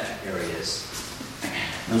front deck areas.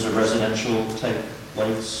 Those are residential type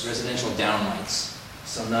lights? Residential downlights,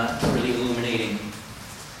 so not really illuminating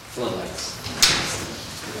floodlights.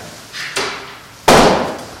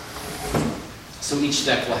 So each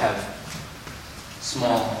deck will have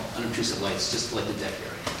small unobtrusive lights, just like the deck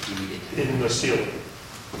area, immediately. In the ceiling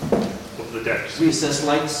of the decks. Recessed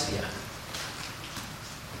lights, yeah.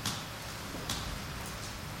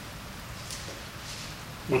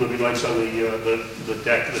 Will there be lights on the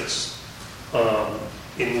deck that's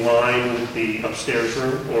in line with the upstairs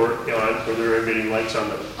room, or are there any lights on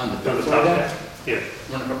the floor top deck? deck? Yeah,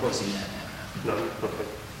 We're not proposing that now. no, okay.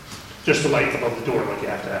 Just the light above the door like you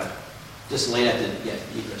have to have. Just laid at the, yeah,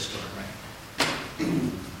 egress door, right.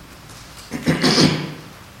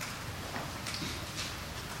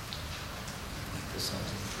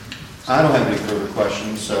 I don't have any further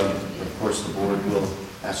questions, so of course the board will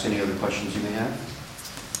ask any other questions you may have.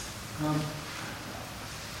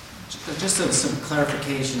 Just some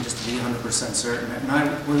clarification, just to be 100% certain,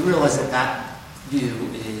 and we realize that that view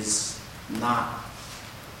is not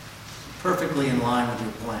perfectly in line with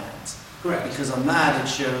your plans. Correct. Because on that, it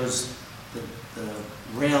shows the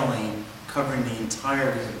railing covering the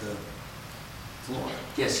entirety of the floor.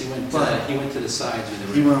 Yes, he went But- to the sides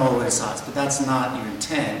with the. You went all the way to sides, but that's not your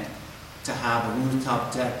intent, to have a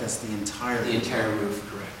rooftop deck that's the entire. The entire roof,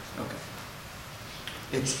 correct. Okay.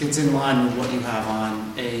 It's in line with what you have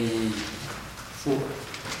on A4.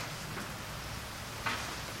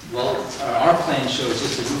 Well, our plan shows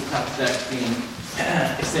just the rooftop deck being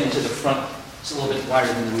extended to the front, it's a little bit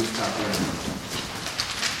wider than the rooftop area.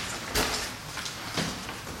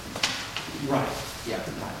 Right. Yeah,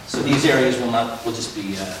 so these areas will just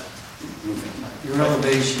be roofing. Your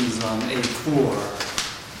elevations on A4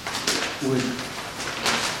 would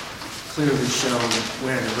clearly show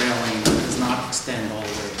where the railing does not extend all the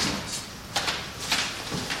way across.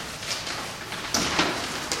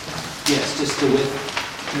 Yes, just the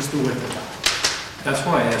width. Just the width of that. That's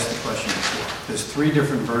why I asked the question before. There's 3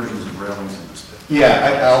 different versions of railings in this.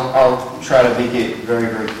 Yeah, I'll try to make it very,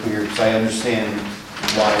 very clear, because I understand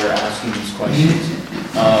why you're asking these questions.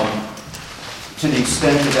 To the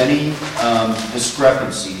extent of any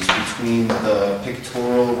discrepancies between the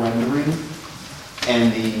pictorial rendering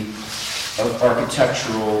and the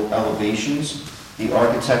architectural elevations, the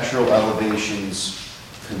architectural elevations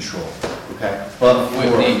control, okay? But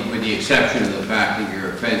With the exception of the fact that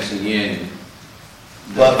you're fencing in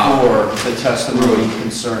but for the testimony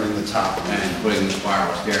concerning the top of it. and putting the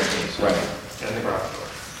spiral staircase. Right. And the garage door.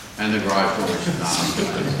 And the garage doors.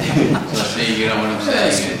 So see, you know what I'm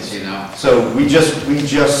saying, it's, you know. So we just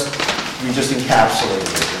encapsulated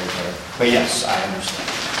it right there. But yes, I understand.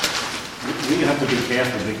 We have to be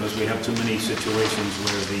careful because we have too many situations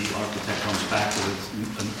where the architect comes back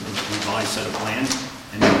with a revised set of plans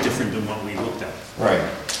and they're different than what we looked at. Right.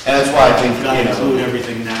 And that's why I think, We've got to you include know,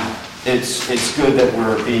 everything now. it's good that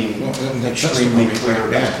we're being Well, and the extremely testimony, clear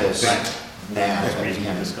about yeah, this right. now. That's the reason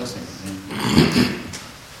we're discussing.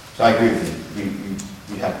 So I agree with you.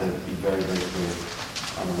 We have to be very, very clear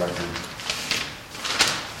on the record.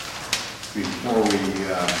 Before we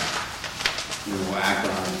will act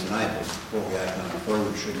on it tonight, but before we act on it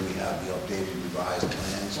further, shouldn't we have the updated revised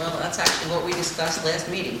plans? Well, that's actually what we discussed last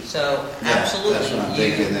meeting, so Yeah, absolutely. that's what I'm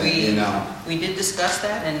thinking, that, you know. We did discuss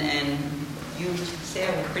that, and you, Mr.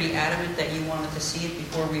 Sarah, were pretty adamant that you wanted to see it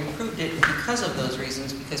before we approved it because of those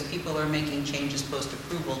reasons, because people are making changes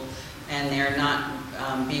post-approval, and they're not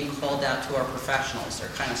being called out to our professionals. They're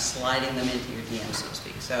kind of sliding them into your DM, so to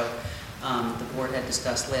speak. So the board had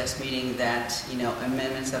discussed last meeting that, you know,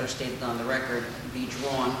 amendments that are stated on the record be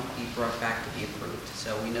drawn, be brought back to be approved.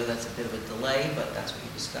 So we know that's a bit of a delay, but that's what you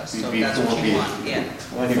discussed. So that's what you want, yeah.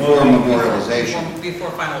 Before memorialization.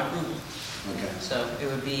 Before final approval. Okay. So it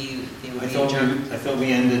would be I adjourned. thought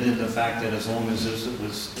we ended in the fact that as long as it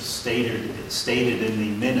was stated in the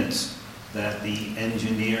minutes that the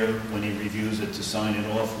engineer, when he reviews it to sign it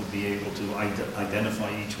off, would be able to identify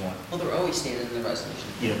each one. Well, they're always stated in the resolution.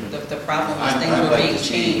 Yeah, but- The problem is I'd things were like being to see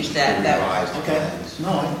changed that, revised Okay. plans.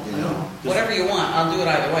 No, You know. whatever you want, I'll do it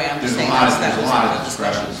either way. I'm just There's a saying lot, that there's was a lot a of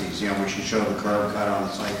discussion. discrepancies, you know, we should show the curb cut on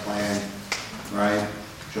the site plan, right?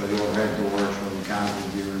 Show the overhead door, show the mechanical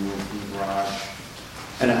be removed from the garage.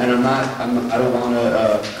 And I don't want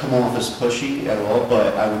to come off as pushy at all,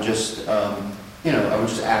 but I would just, I would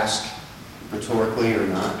just ask rhetorically or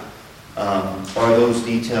not, are those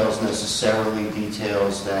details necessarily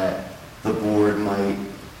details that the board might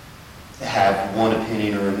have one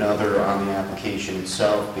opinion or another on the application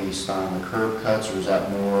itself based on the curb cuts, or is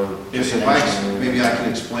that more? If maybe I can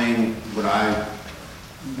explain what I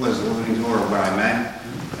was alluding to or what I meant,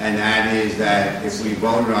 and that is that if we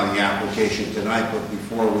voted on the application tonight, but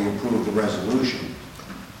before we approved the resolution,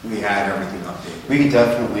 we had everything updated. We could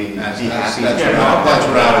definitely be That's happy. that's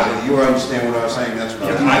what I was, you understand what I was saying, that's what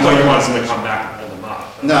I was. I thought you wanted them to come back and hold them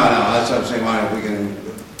up. No, that's what I'm saying, why don't we can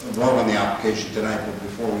vote on the application tonight, but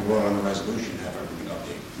before we vote on the resolution, have everything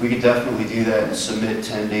updated. We could definitely do that and submit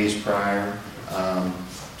 10 days prior,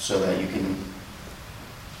 so that you can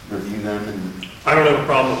review them and. I don't have a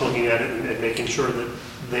problem with looking at it and making sure that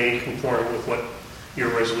they conform with what your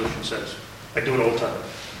resolution says. I do it all the time.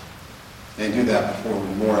 And do that before we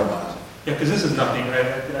memorialize it. Yeah, because this is nothing,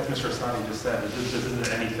 as Mr. Asani just said, this isn't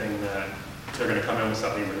anything that they're going to come in with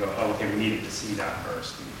something and go, oh, okay, we needed to see that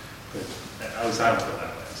first. I was out for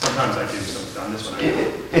that way. Sometimes I do, so on this one, I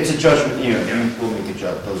don't. It's a judgment, you will make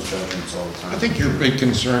those judgments all the time. I think your big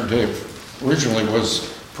concern, Dave, originally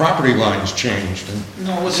was property lines changed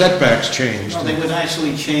No, it and was- setbacks changed. No, they would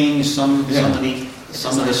actually change some of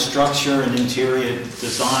the structure and interior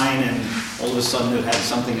design, and all of a sudden it had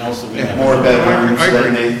something else that we Yeah, never. More knew. bedrooms I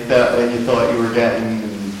agree. than you thought you were getting.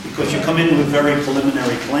 and- Because you come in with very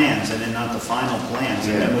preliminary plans and then not the final plans,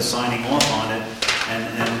 and then Yeah. we're signing off on it,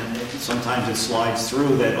 and sometimes it slides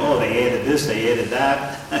through that, oh, they added this, they added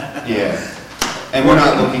that. Yeah, and we're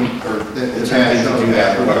not looking or attempting to do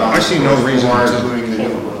that. I see no reason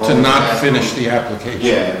to not to finish the application.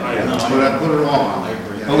 Yeah, But I put it all on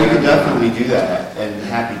there. well, we could definitely do that, and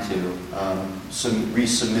happy to,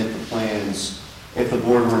 resubmit the plans. If the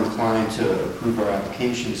board were inclined to approve our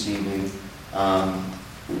application this evening,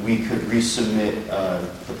 we could resubmit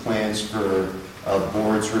the plans for the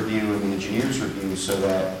board's review and the engineer's review, so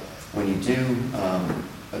that when you do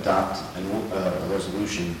adopt a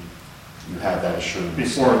resolution, you have that assurance.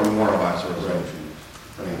 Before we memorialize the resolution.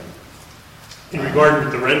 Right. In regard to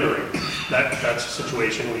the rendering, that's a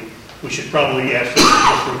situation we should probably ask them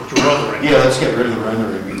to withdraw the rendering. Yeah, let's get rid of the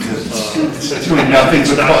rendering, because It's it's doing nothing it's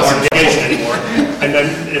but not cause an obligation anymore, and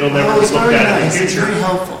then it'll never Oh, be it's looked very at in the nice, it's future. very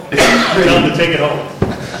helpful. Tell them to take it home.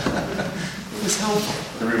 It was helpful.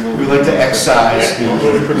 We like to excise.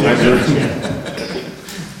 We'll protect it.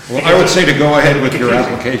 Well, I would say to go ahead with your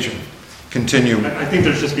application. continue. I think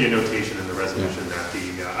there should just be a notation in the resolution that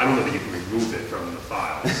I don't know that you can remove it from the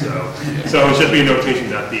file, so it should be a notation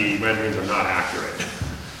that the renderings are not accurate.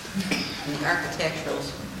 The architectural.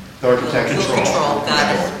 The architectural. Control,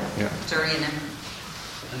 got it. Yeah. It's already in there.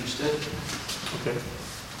 Understood? Okay.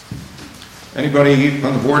 Anybody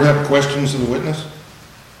on the board have questions of the witness?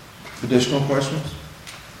 Additional questions?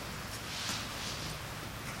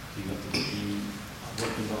 Do you have to be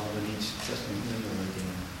what's involved in each testimony or anything?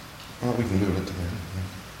 Well, we can do it at the end. Yeah.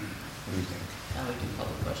 What do you think? Now we do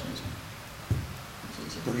public questions.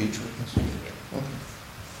 For each witness? Okay.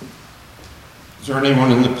 Is there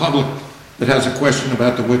anyone in the public that has a question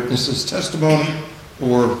about the witness's testimony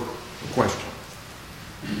or a question?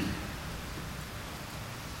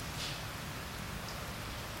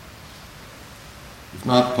 If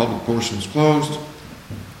not, the public portion is closed.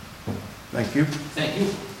 Thank you. Thank you.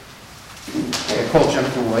 Okay, I call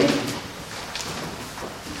Jennifer White.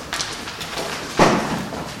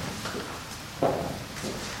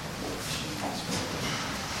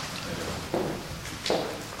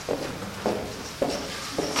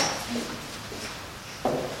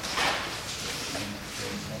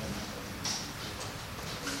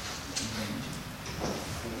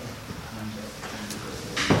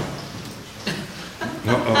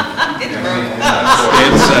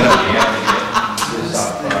 It's set up.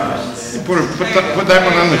 Put that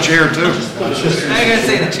one on the chair, too. I was gonna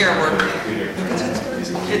say the chair worked.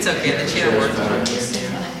 It's okay, the chair worked.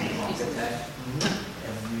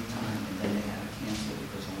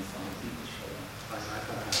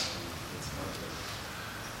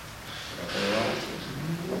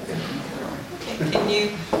 Okay, can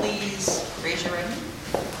you please raise your right hand?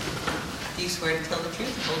 Do you swear to tell the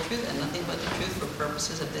truth, the whole truth, and nothing but the truth for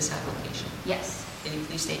purposes of this application? Yes. Can you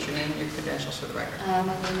please state your name and your credentials for the record? My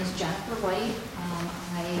name is Jennifer White.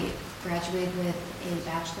 I graduated with a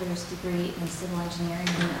bachelor's degree in civil engineering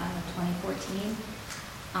in 2014.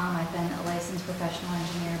 I've been a licensed professional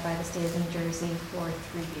engineer by the state of New Jersey for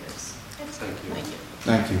 3 years. Thank you. Thank you.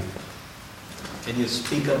 Thank you. Can you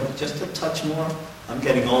speak up just a touch more? I'm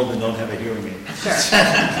getting old and don't have a hearing aid. Sure.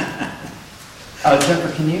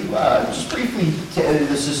 Jennifer, can you just briefly,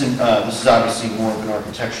 this is obviously more of an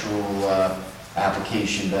architectural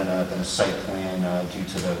application than a site plan due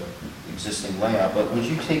to the existing layout, but would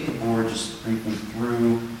you take the board just briefly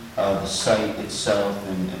through the site itself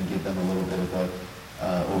and give them a little bit of an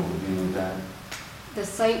overview of that? The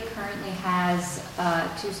site currently has a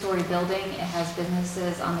 2-story building. It has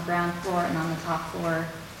businesses on the ground floor, and on the top floor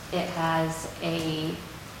it has a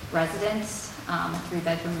residence, a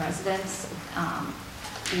 3-bedroom residence.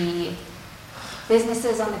 The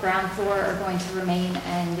businesses on the ground floor are going to remain,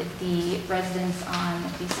 and the residence on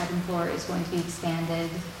the 2nd floor is going to be expanded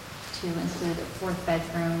to include a 4th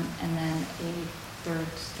bedroom and then a 3rd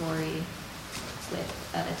story with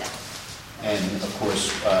a deck. And of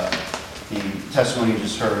course, the testimony you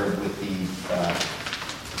just heard with the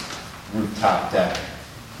rooftop deck,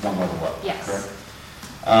 one level up, Yes. correct?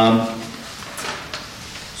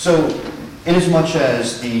 So, inasmuch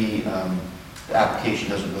as the application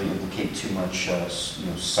doesn't really implicate too much,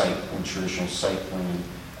 site and traditional site plan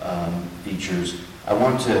features, I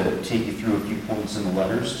want to take you through a few points in the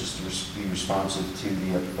letters, just to be responsive to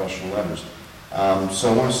the professional letters.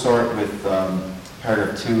 So I want to start with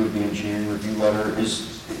paragraph 2 of the engineering review letter.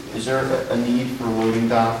 Is there a need for a loading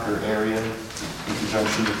dock or area in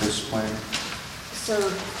conjunction with this plan? So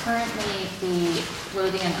currently, the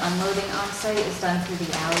loading and unloading on site is done through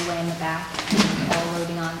the alleyway in the back, and all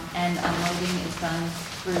loading on and unloading is done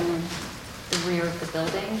through the rear of the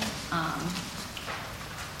building.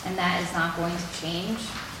 And that is not going to change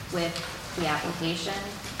with the application,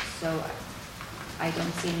 so I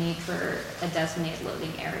don't see a need for a designated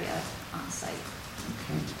loading area on site.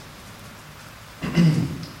 Okay.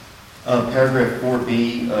 Paragraph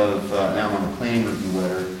 4B of now on the planning review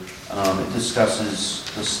letter, it discusses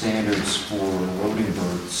the standards for loading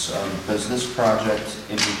berths. Does this project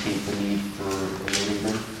indicate the need for a loading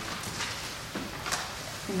berth?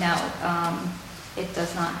 No, it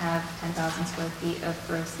does not have 10,000 square feet of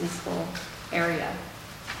gross leasable area.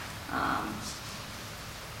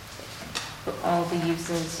 But all the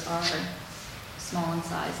uses are small in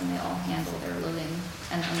size, and they all handle their loading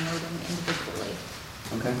and unloading individually.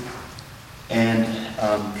 Okay. And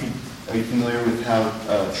are you familiar with how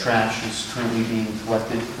trash is currently being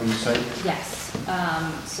collected from the site? Yes,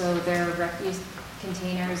 so there are refuse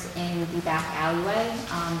containers in the back alleyway.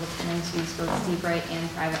 The tenants use both Seabright and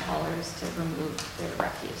private haulers to remove their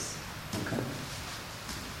refuse. Okay.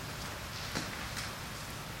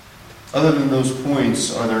 Other than those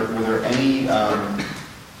points, were there any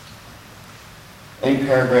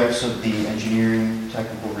paragraphs of the engineering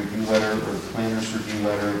technical review letter or the planner's review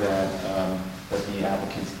letter that the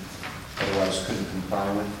applicant otherwise couldn't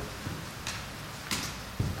comply with?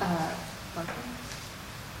 Parking?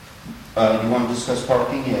 You want to discuss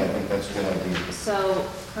parking? Yeah, I think that's a good idea. So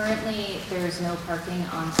currently, there's no parking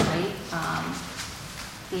on site.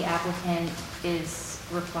 The applicant is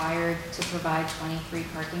required to provide 23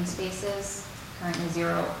 parking spaces. Currently,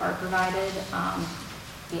 0 are provided.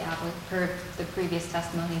 Per the previous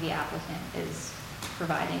testimony, the applicant is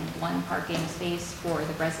providing 1 parking space for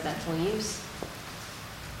the residential use.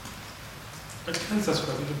 I think that's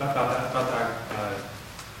what about that.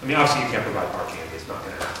 I mean, obviously you can't provide parking, and it's not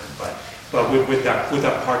going to happen. But with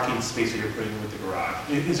that parking space that you're putting with the garage,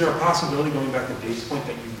 is there a possibility, going back to Dave's point,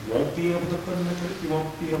 that you won't be able to put in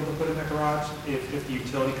the garage if the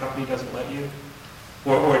utility company doesn't let you?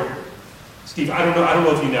 Or Steve, I don't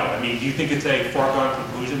know if you know. I mean, do you think it's a foregone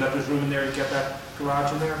conclusion that there's room in there to get that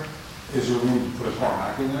garage in there? Is there room to put a car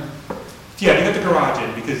back in there? Yeah, you got the garage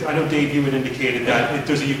in, because I know, Dave, you had indicated that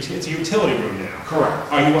it's a utility room now.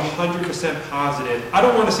 Correct. Are you 100% positive? I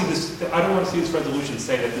don't want to see this resolution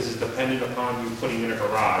say that this is dependent upon you putting in a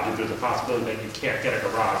garage, if there's a possibility that you can't get a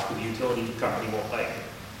garage, but the utility company won't let you.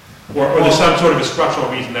 Or there's some sort of a structural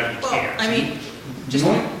reason that you can't. Well, I mean, just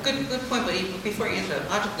good point, but before you answer that,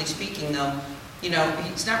 logically speaking, though, you know,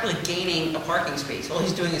 he's not really gaining a parking space. All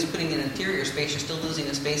he's doing is putting an interior space. You're still losing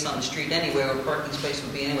a space on the street anyway, where a parking space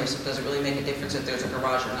would be anywhere, so does it really make a difference if there's a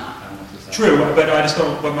garage or not? True, but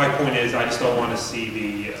but my point is, I just don't want to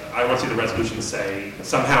see I want to see the resolution say,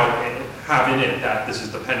 somehow have in it that this is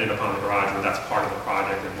dependent upon the garage, or that's part of the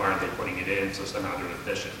project, and why aren't they putting it in, so somehow they're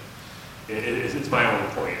deficient. It's my only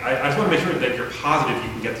point. I just want to make sure that you're positive you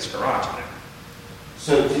can get this garage in there.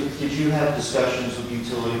 So did you have discussions with the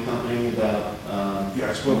utility company about? Yeah,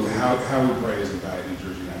 I spoke to Howard Bray is the guy at New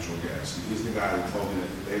Jersey Natural Gas, and he's the guy who told me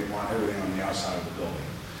that they want everything on the outside of the building.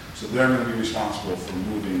 So they're going to be responsible for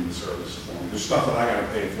moving the service for me. There's stuff that I got to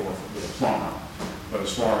pay for with a plumber, but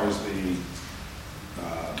as far as the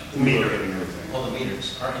meter and everything. All the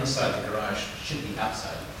meters are inside the garage, should be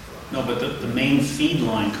outside the garage. No, but the main feed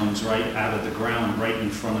line comes right out of the ground, right in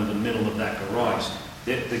front of the middle of that garage.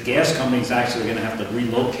 The gas company's actually going to have to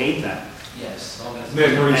relocate that. Yes. And as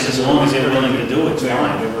long as they're willing to do it, it's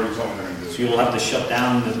fine. They've already told me they're going to do it. So you'll have to shut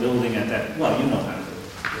down the building at that, well, you know how to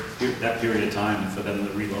do it, that period of time for them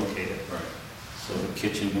to relocate it. Right. So the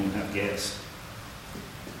kitchen won't have gas.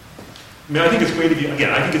 I mean, I think it's great if you can do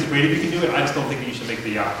it. I just don't think that you should make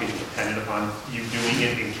the application dependent upon you doing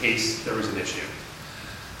it in case there is an issue.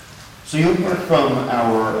 So you'll hear from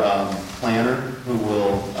our planner, who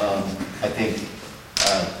will, I think,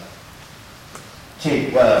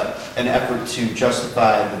 take an effort to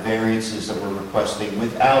justify the variances that we're requesting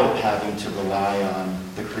without having to rely on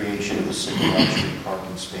the creation of a single luxury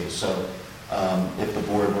parking space. So if the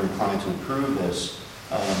board were inclined to approve this,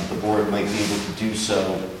 the board might be able to do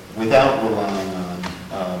so without relying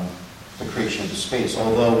on the creation of the space.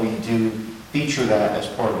 Although we do feature that as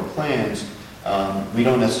part of the plans, we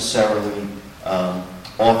don't necessarily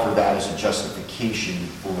offer that as a justification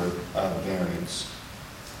for variance.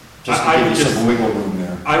 Just to give you some wiggle room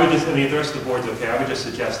there. I would just, I mean, if the rest of the board's okay, I would just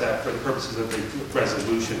suggest that for the purposes of the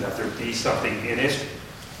resolution, that there be something in it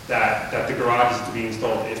that the garage is to be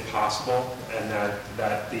installed if possible, and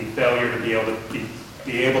that the failure to be able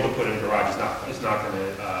to put in a garage is not going to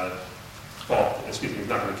is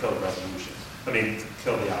not going to kill the resolution. I mean,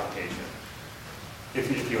 kill the application. If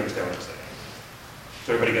you understand what I'm saying.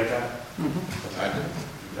 Does everybody get that? Mm-hmm. I do.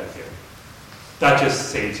 Thank you. That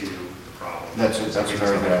just saves you the problem. That's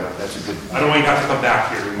very good. That's a good. I don't want you to have to come back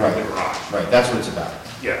here to remove the garage. Right, that's what it's about.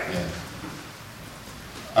 Yeah.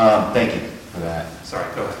 Thank you for that. Sorry,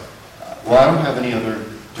 go ahead. Well, I don't have any other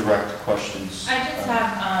direct questions. I just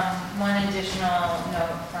have one additional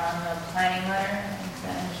note from the planning letter, I think the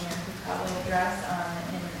engineer could probably address.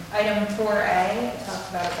 In item 4A, it talks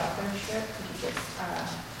about a buffer strip. Could you just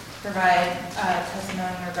provide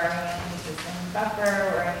testimony regarding any existing buffer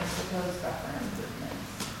or any proposed buffer improvements?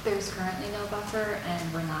 There's currently no buffer,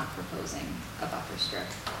 and we're not proposing a buffer strip.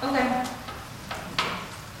 Okay.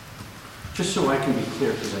 Just so I can be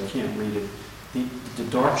clear, because I can't read it, the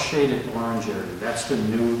dark shaded orange area, that's the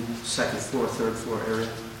new second floor, third floor area?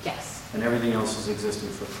 Yes. And everything else is existing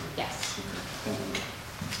footprint? Yes. Okay, thank you.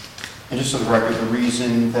 And just for the record, the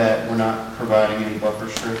reason that we're not providing any buffer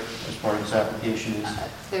strip as part of this application is?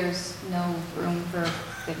 There's no room for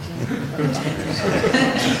 15 buffers.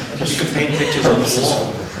 You can paint pictures on the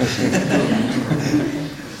wall.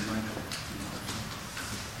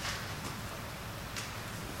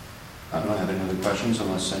 I don't have any other questions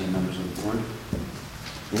unless any members of the board.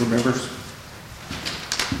 Board members?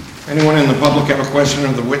 Anyone in the public have a question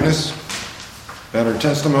of the witness about her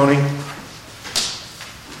testimony?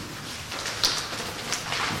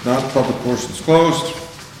 If not, the public portion is closed.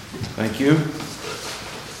 Thank you.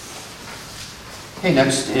 Okay,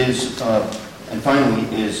 next is, and finally,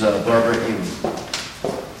 is Barbara Ewing.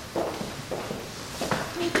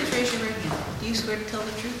 Can you please raise your right hand? Do you swear to tell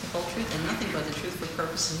the truth, the whole truth, and nothing but the truth for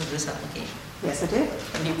purposes of this application? Yes, I do.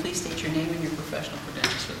 Can you please state your name and your professional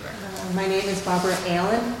credentials for the record? My name is Barbara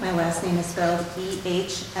Allen. My last name is spelled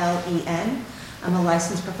E-H-L-E-N. I'm a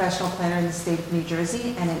licensed professional planner in the state of New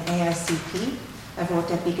Jersey and an AICP. I've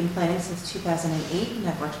worked at Beacon Planning since 2008, and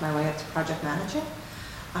I've worked my way up to project manager.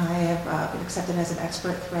 I have been accepted as an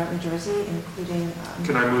expert throughout New Jersey, including...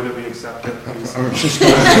 Can I move that we accept it, please? I was just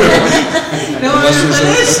going to... No one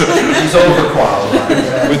finished? He's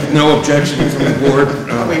overqualified. With no objection from the board.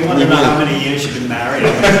 We want to know how many years you've been married,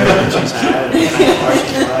 how many children she's had, and how far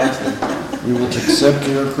she's arrived. We will accept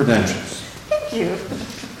your credentials. Thank you.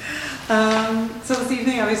 So this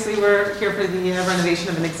evening, obviously, we're here for the renovation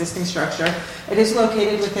of an existing structure. It is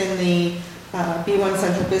located within the B1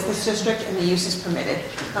 Central Business District, and the use is permitted.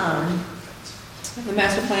 The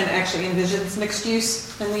master plan actually envisions mixed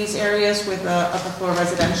use in these areas with upper floor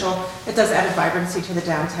residential. It does add a vibrancy to the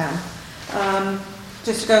downtown.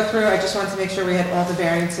 Just to go through, I just wanted to make sure we had all the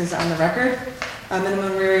variances on the record.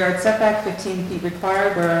 Minimum rear yard setback, 15 feet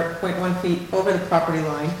required, where 0.1 feet over the property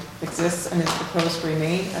line exists and is proposed to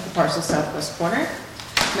remain at the parcel's southwest corner.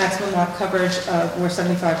 Maximum lot coverage where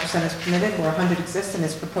 75% is permitted, where 100 exists and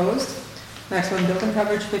is proposed. Maximum building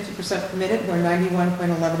coverage, 50% permitted, where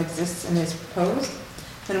 91.11 exists and is proposed.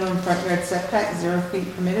 Minimum front yard setback, 0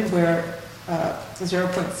 feet permitted, where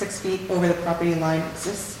 0.6 feet over the property line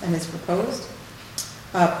exists and is proposed.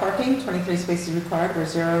 Parking, 23 spaces required, where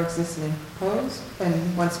 0 exists and is proposed,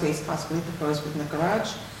 and 1 space possibly proposed within the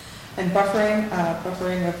garage. And buffering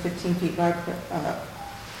of 15 feet wide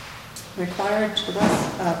required to the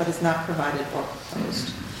west, but is not provided or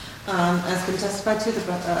proposed. As been testified to,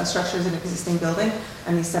 the structure is an existing building,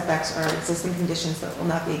 and these setbacks are existing conditions that will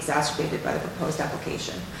not be exacerbated by the proposed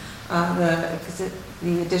application.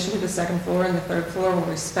 The addition to the second floor and the third floor will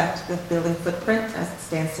respect the building footprint as it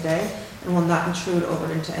stands today and will not intrude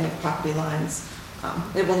over into any property lines.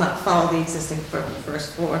 It will not follow the existing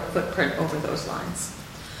first floor footprint over those lines.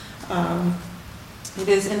 It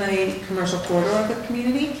is in a commercial corridor of the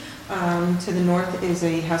community. To the north is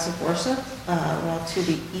a house of worship, while to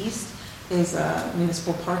the east is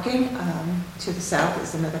municipal parking. To the south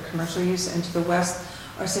is another commercial use, and to the west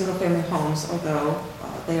are single-family homes, although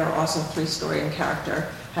they are also 3-story in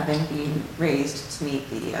character, having been raised to meet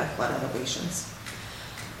the flood elevations.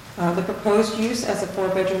 The proposed use as a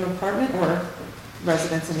 4-bedroom apartment, or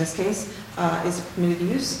residence in this case, is a permitted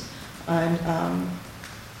use, and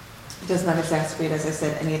does not exacerbate, as I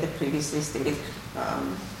said, any of the previously stated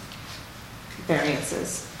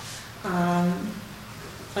variances.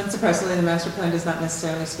 Unsurprisingly, the master plan does not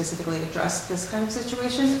necessarily specifically address this kind of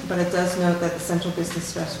situation, but it does note that the central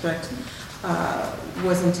business district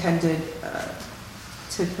was intended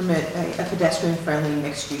to permit a pedestrian-friendly,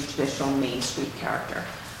 mixed-use, traditional Main Street character.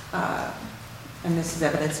 And this is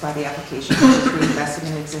evidenced by the application, which is reinvesting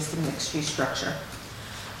in an existing mixed-use structure.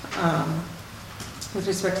 With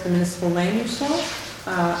respect to the municipal land use law,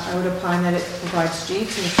 I would opine that it provides to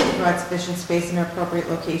provide sufficient space in an appropriate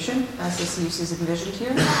location, as this use is envisioned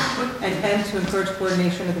here, and to encourage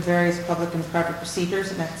coordination of the various public and private procedures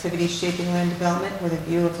and activities shaping land development with a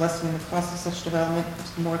view of lessening the cost of such development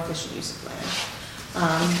to more efficient use of land.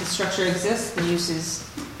 The structure exists, the use is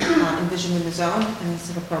envisioned in the zone, and it's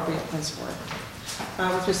an appropriate place for it.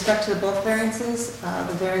 With respect to the bulk variances,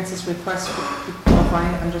 the variances request would qualify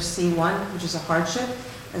under C1, which is a hardship,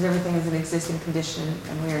 as everything is an existing condition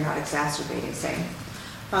and we are not exacerbating same.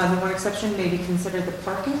 The one exception may be considered the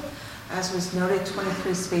parking. As was noted,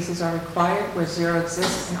 23 spaces are required where 0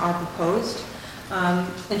 exists and are proposed.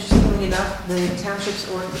 Interestingly enough, the township's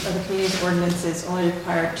or the community's ordinances only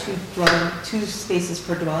require 2 spaces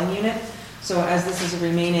per dwelling unit. So as this is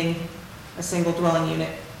remaining a single dwelling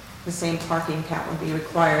unit, the same parking count would be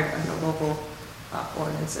required under local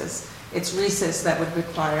ordinances. It's recess that would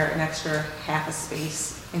require an extra half a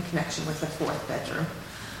space in connection with the 4th bedroom.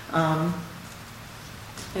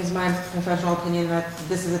 It is my professional opinion that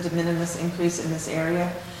this is a de minimis increase in this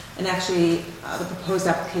area, and actually the proposed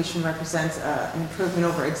application represents an improvement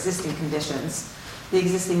over existing conditions. The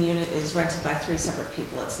existing unit is rented by 3 separate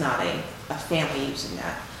people. It's not a family using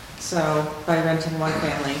that. So by renting one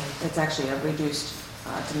family, it's actually a reduced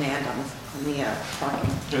demand on the parking.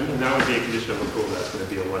 And that would be a condition of approval, that's going to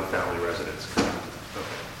be a 1-family residence, correct?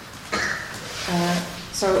 Okay.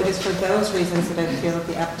 So it is for those reasons that I feel that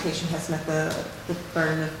the application has met the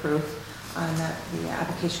burden of proof and that the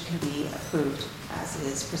application can be approved as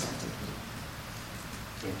is presented.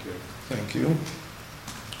 Thank you. Thank you.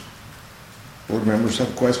 Board members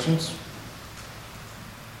have questions?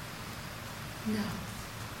 No.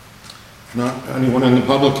 If not, anyone in the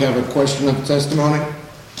public have a question of the testimony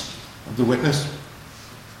of the witness?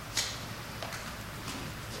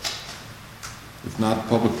 If not,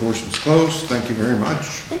 public portion is closed. Thank you very much.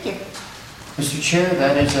 Thank you. Mr. Chair,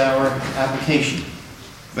 that is our application.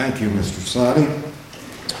 Thank you, Mr. Sadi.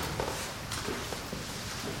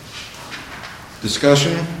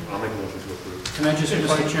 Discussion? I'll make a motion to approve. Can I just,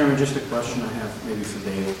 Mr. Chairman, just a question I have maybe for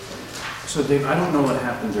Dave. So Dave, I don't know what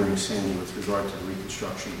happened during Sandy with regard to the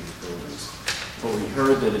reconstruction of these buildings, but we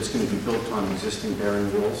heard that it's going to be built on existing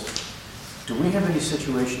bearing walls. Do we have any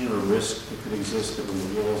situation or risk that could exist that when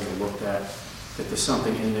the walls are looked at, that there's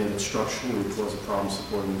something in there that structurally would cause a problem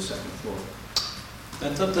supporting the second floor?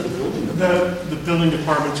 That's up to the building. The building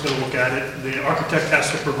department's going to look at it. The architect has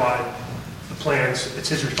to provide the plans. It's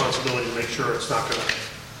his responsibility to make sure it's not going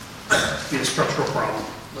to be a structural problem.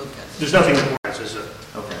 There's nothing that requires, is it?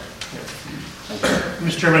 Okay.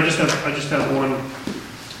 Mr. Chairman, I just have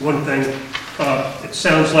one thing. It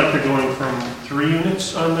sounds like they're going from 3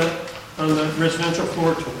 units on the residential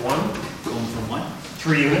floor to 1. Going from what?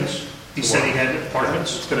 3 units. He said he had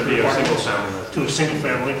apartments. It's going to be a single family. To a single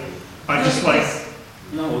family. I just like,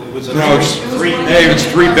 No, it was a... No, it's three, Dave, it's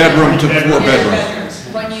 3 bedroom to 4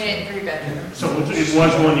 bedroom. 1 unit, 3 bedrooms. so it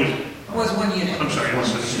was 1 unit. It was 1 unit. I'm sorry, I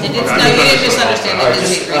misunderstood. No, you didn't misunderstand, All right, it didn't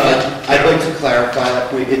say 3 bedrooms. I'd like to clarify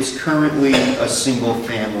that point. It's currently a single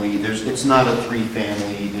family. It's not a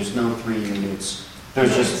 3-family. There's no 3 units.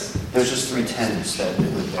 There's just 3 tenants that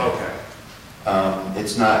live there. Okay.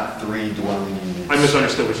 It's not 3 dwelling units. I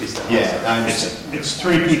misunderstood what she said. Yeah, I understand. It's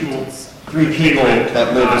 3 people. 3 people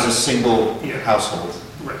that live as a single Yeah. household.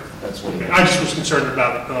 Right. That's what it is. I just was concerned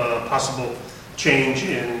about possible change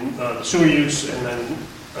in the sewer use, and then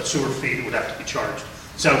a sewer fee would have to be charged.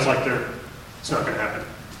 Sounds like it's not going to happen.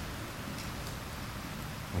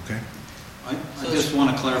 Okay. I just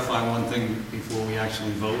want to clarify one thing before we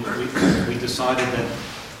actually vote. We decided that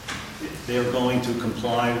they're going to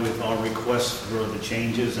comply with our requests for the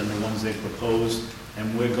changes and the ones they proposed,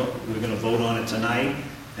 and we're going to vote on it tonight,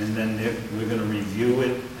 and then we're going to review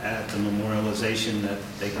it at the memorialization that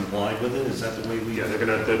they complied with it. Is that the way we... Yeah, they're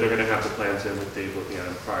gonna have the plans in with Dave looking at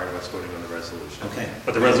them prior to us voting on the resolution. Okay.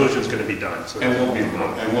 But the resolution's going to be done, so. And we'll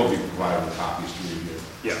be be. provided with copies to review.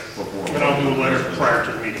 Yeah. And I'll do a letter prior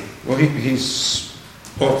to the meeting. Well, he's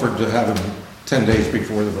offered to have them 10 days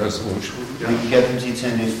before the resolution. We can get them to you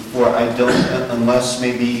 10 days before. I don't, unless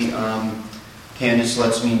maybe Candace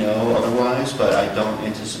lets me know otherwise, but I don't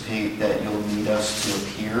anticipate that you'll need us to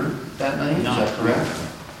appear that night. No. Is that correct?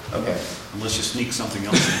 Okay. Unless you sneak something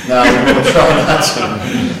else in. No, we'll try not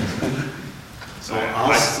to. So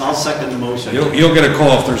I'll second the motion. You'll get a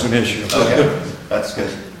call if there's an issue. Okay, that's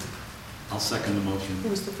good. I'll second the motion. Who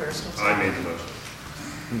was the first? I made the motion.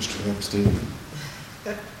 Mr. Epstein.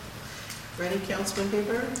 Ready, Councilman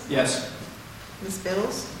Bieber? Yes. Ms.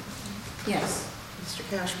 Bills? Yes. Mr.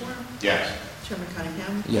 Cashmore? Yes. Chairman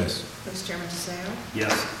Cunningham? Yes. Vice Chairman DeSeo?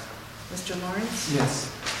 Yes. Mr. Lawrence? Yes.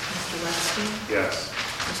 Mr. Wexler? Yes.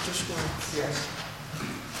 Mr. Schwartz? Yes.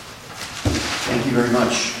 Thank you very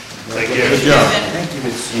much. Thank you. Good job. Thank you.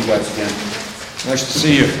 Good to see you guys again. Nice to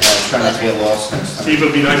see you. Try not to get lost next time. Steve,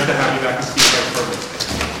 it'd be nice to have you back and see you again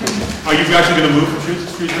permanently. Are you actually going to move from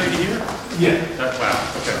Shrewsbury to here? Yeah. Wow,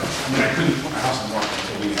 okay. I mean, I couldn't put my house in market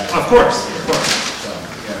until we had. Of course, of course. So,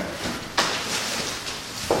 yeah.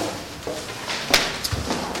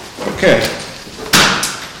 Okay.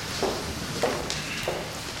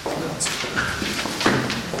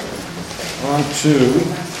 On to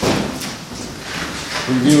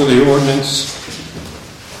review of the ordinance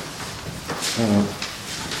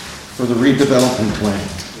for the redevelopment plan.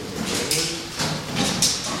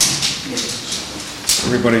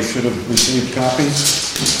 Everybody should have received copies.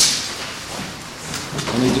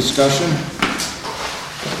 Any discussion?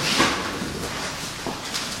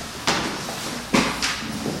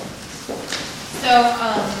 So,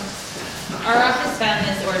 our office found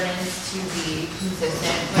this ordinance to be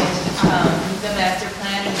consistent with the master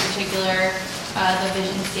plan, in particular, the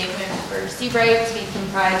vision statement for Seabright to be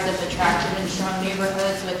comprised of attractive and strong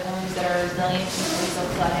neighborhoods with homes that are resilient to case of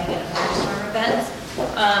flooding and other storm events.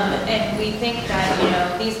 And we think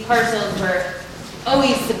that, these parcels were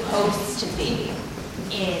always supposed to be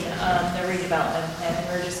in the redevelopment plan, and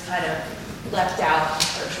we're just kind of left out in the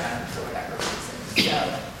first round for whatever reason.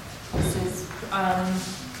 So, this is,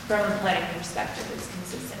 from a planning perspective, is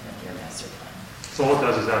consistent with your master plan. So all it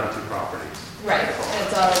does is add the two properties. Right,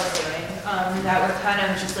 that's all it's doing. That were kind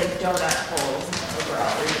of just like donut holes in the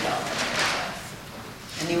overall redevelopment area.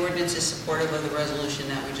 And the ordinance is supportive of the resolution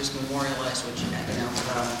that we just memorialized, which,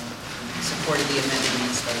 supported the amended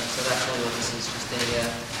means study. So that's really what this is, just a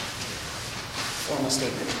formal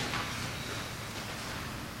statement.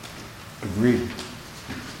 Agreed.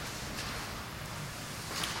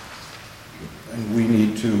 And we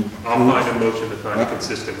need to... I'll find a motion to find it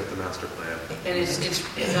consistent with the master plan. And it's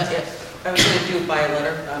not yet, I was going to do it by a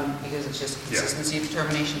letter, because it's just consistency of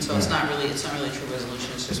determination, so it's not really a true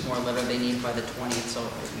resolution, it's just more a letter they need by the 20th, so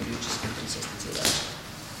we do just need consistency of that.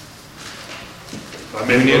 I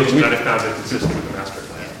made a motion that I found it consistent with the master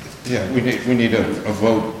plan. Yeah, we need a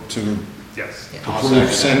vote to Yes. approve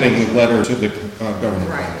sending the letter to the governing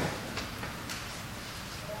body. Right.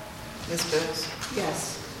 Ms. Bills?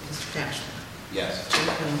 Yes. Mr. Cashman? Yes. Chief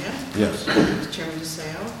Cunha? Yes. Chairman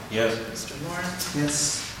DeSalle? Yes. Mr. Lawrence?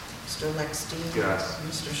 Yes. Mr. Lexstein? Yes.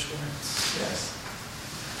 Mr. Schwartz? Yes.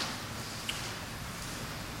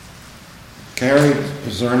 Carrie,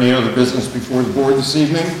 is there any other business before the board this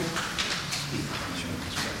evening?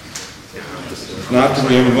 If not, do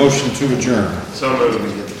we have a motion to adjourn? So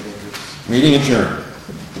moved. Meeting adjourned.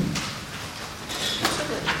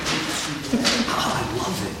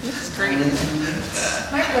 It's great, isn't it?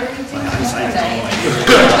 Mike, what are you doing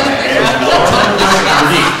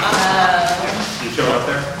You show up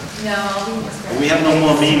there? No, I'll be in this room. We have no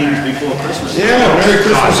more meetings before Christmas. Yeah, Merry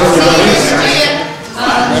Christmas, everybody.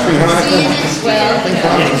 Happy Hanukkah. See you next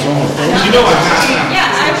Wednesday. You know I passed out.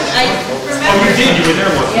 Yeah, I remember. Oh, you did, you were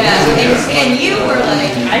there once. Yeah, and you were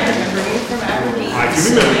like, I remember you from Aberdeen. I do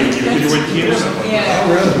remember you were with Tina.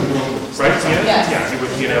 Yeah. Right, Tina? Yes. Yeah, you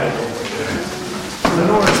were with Tina.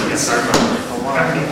 Yes, I remember. Happy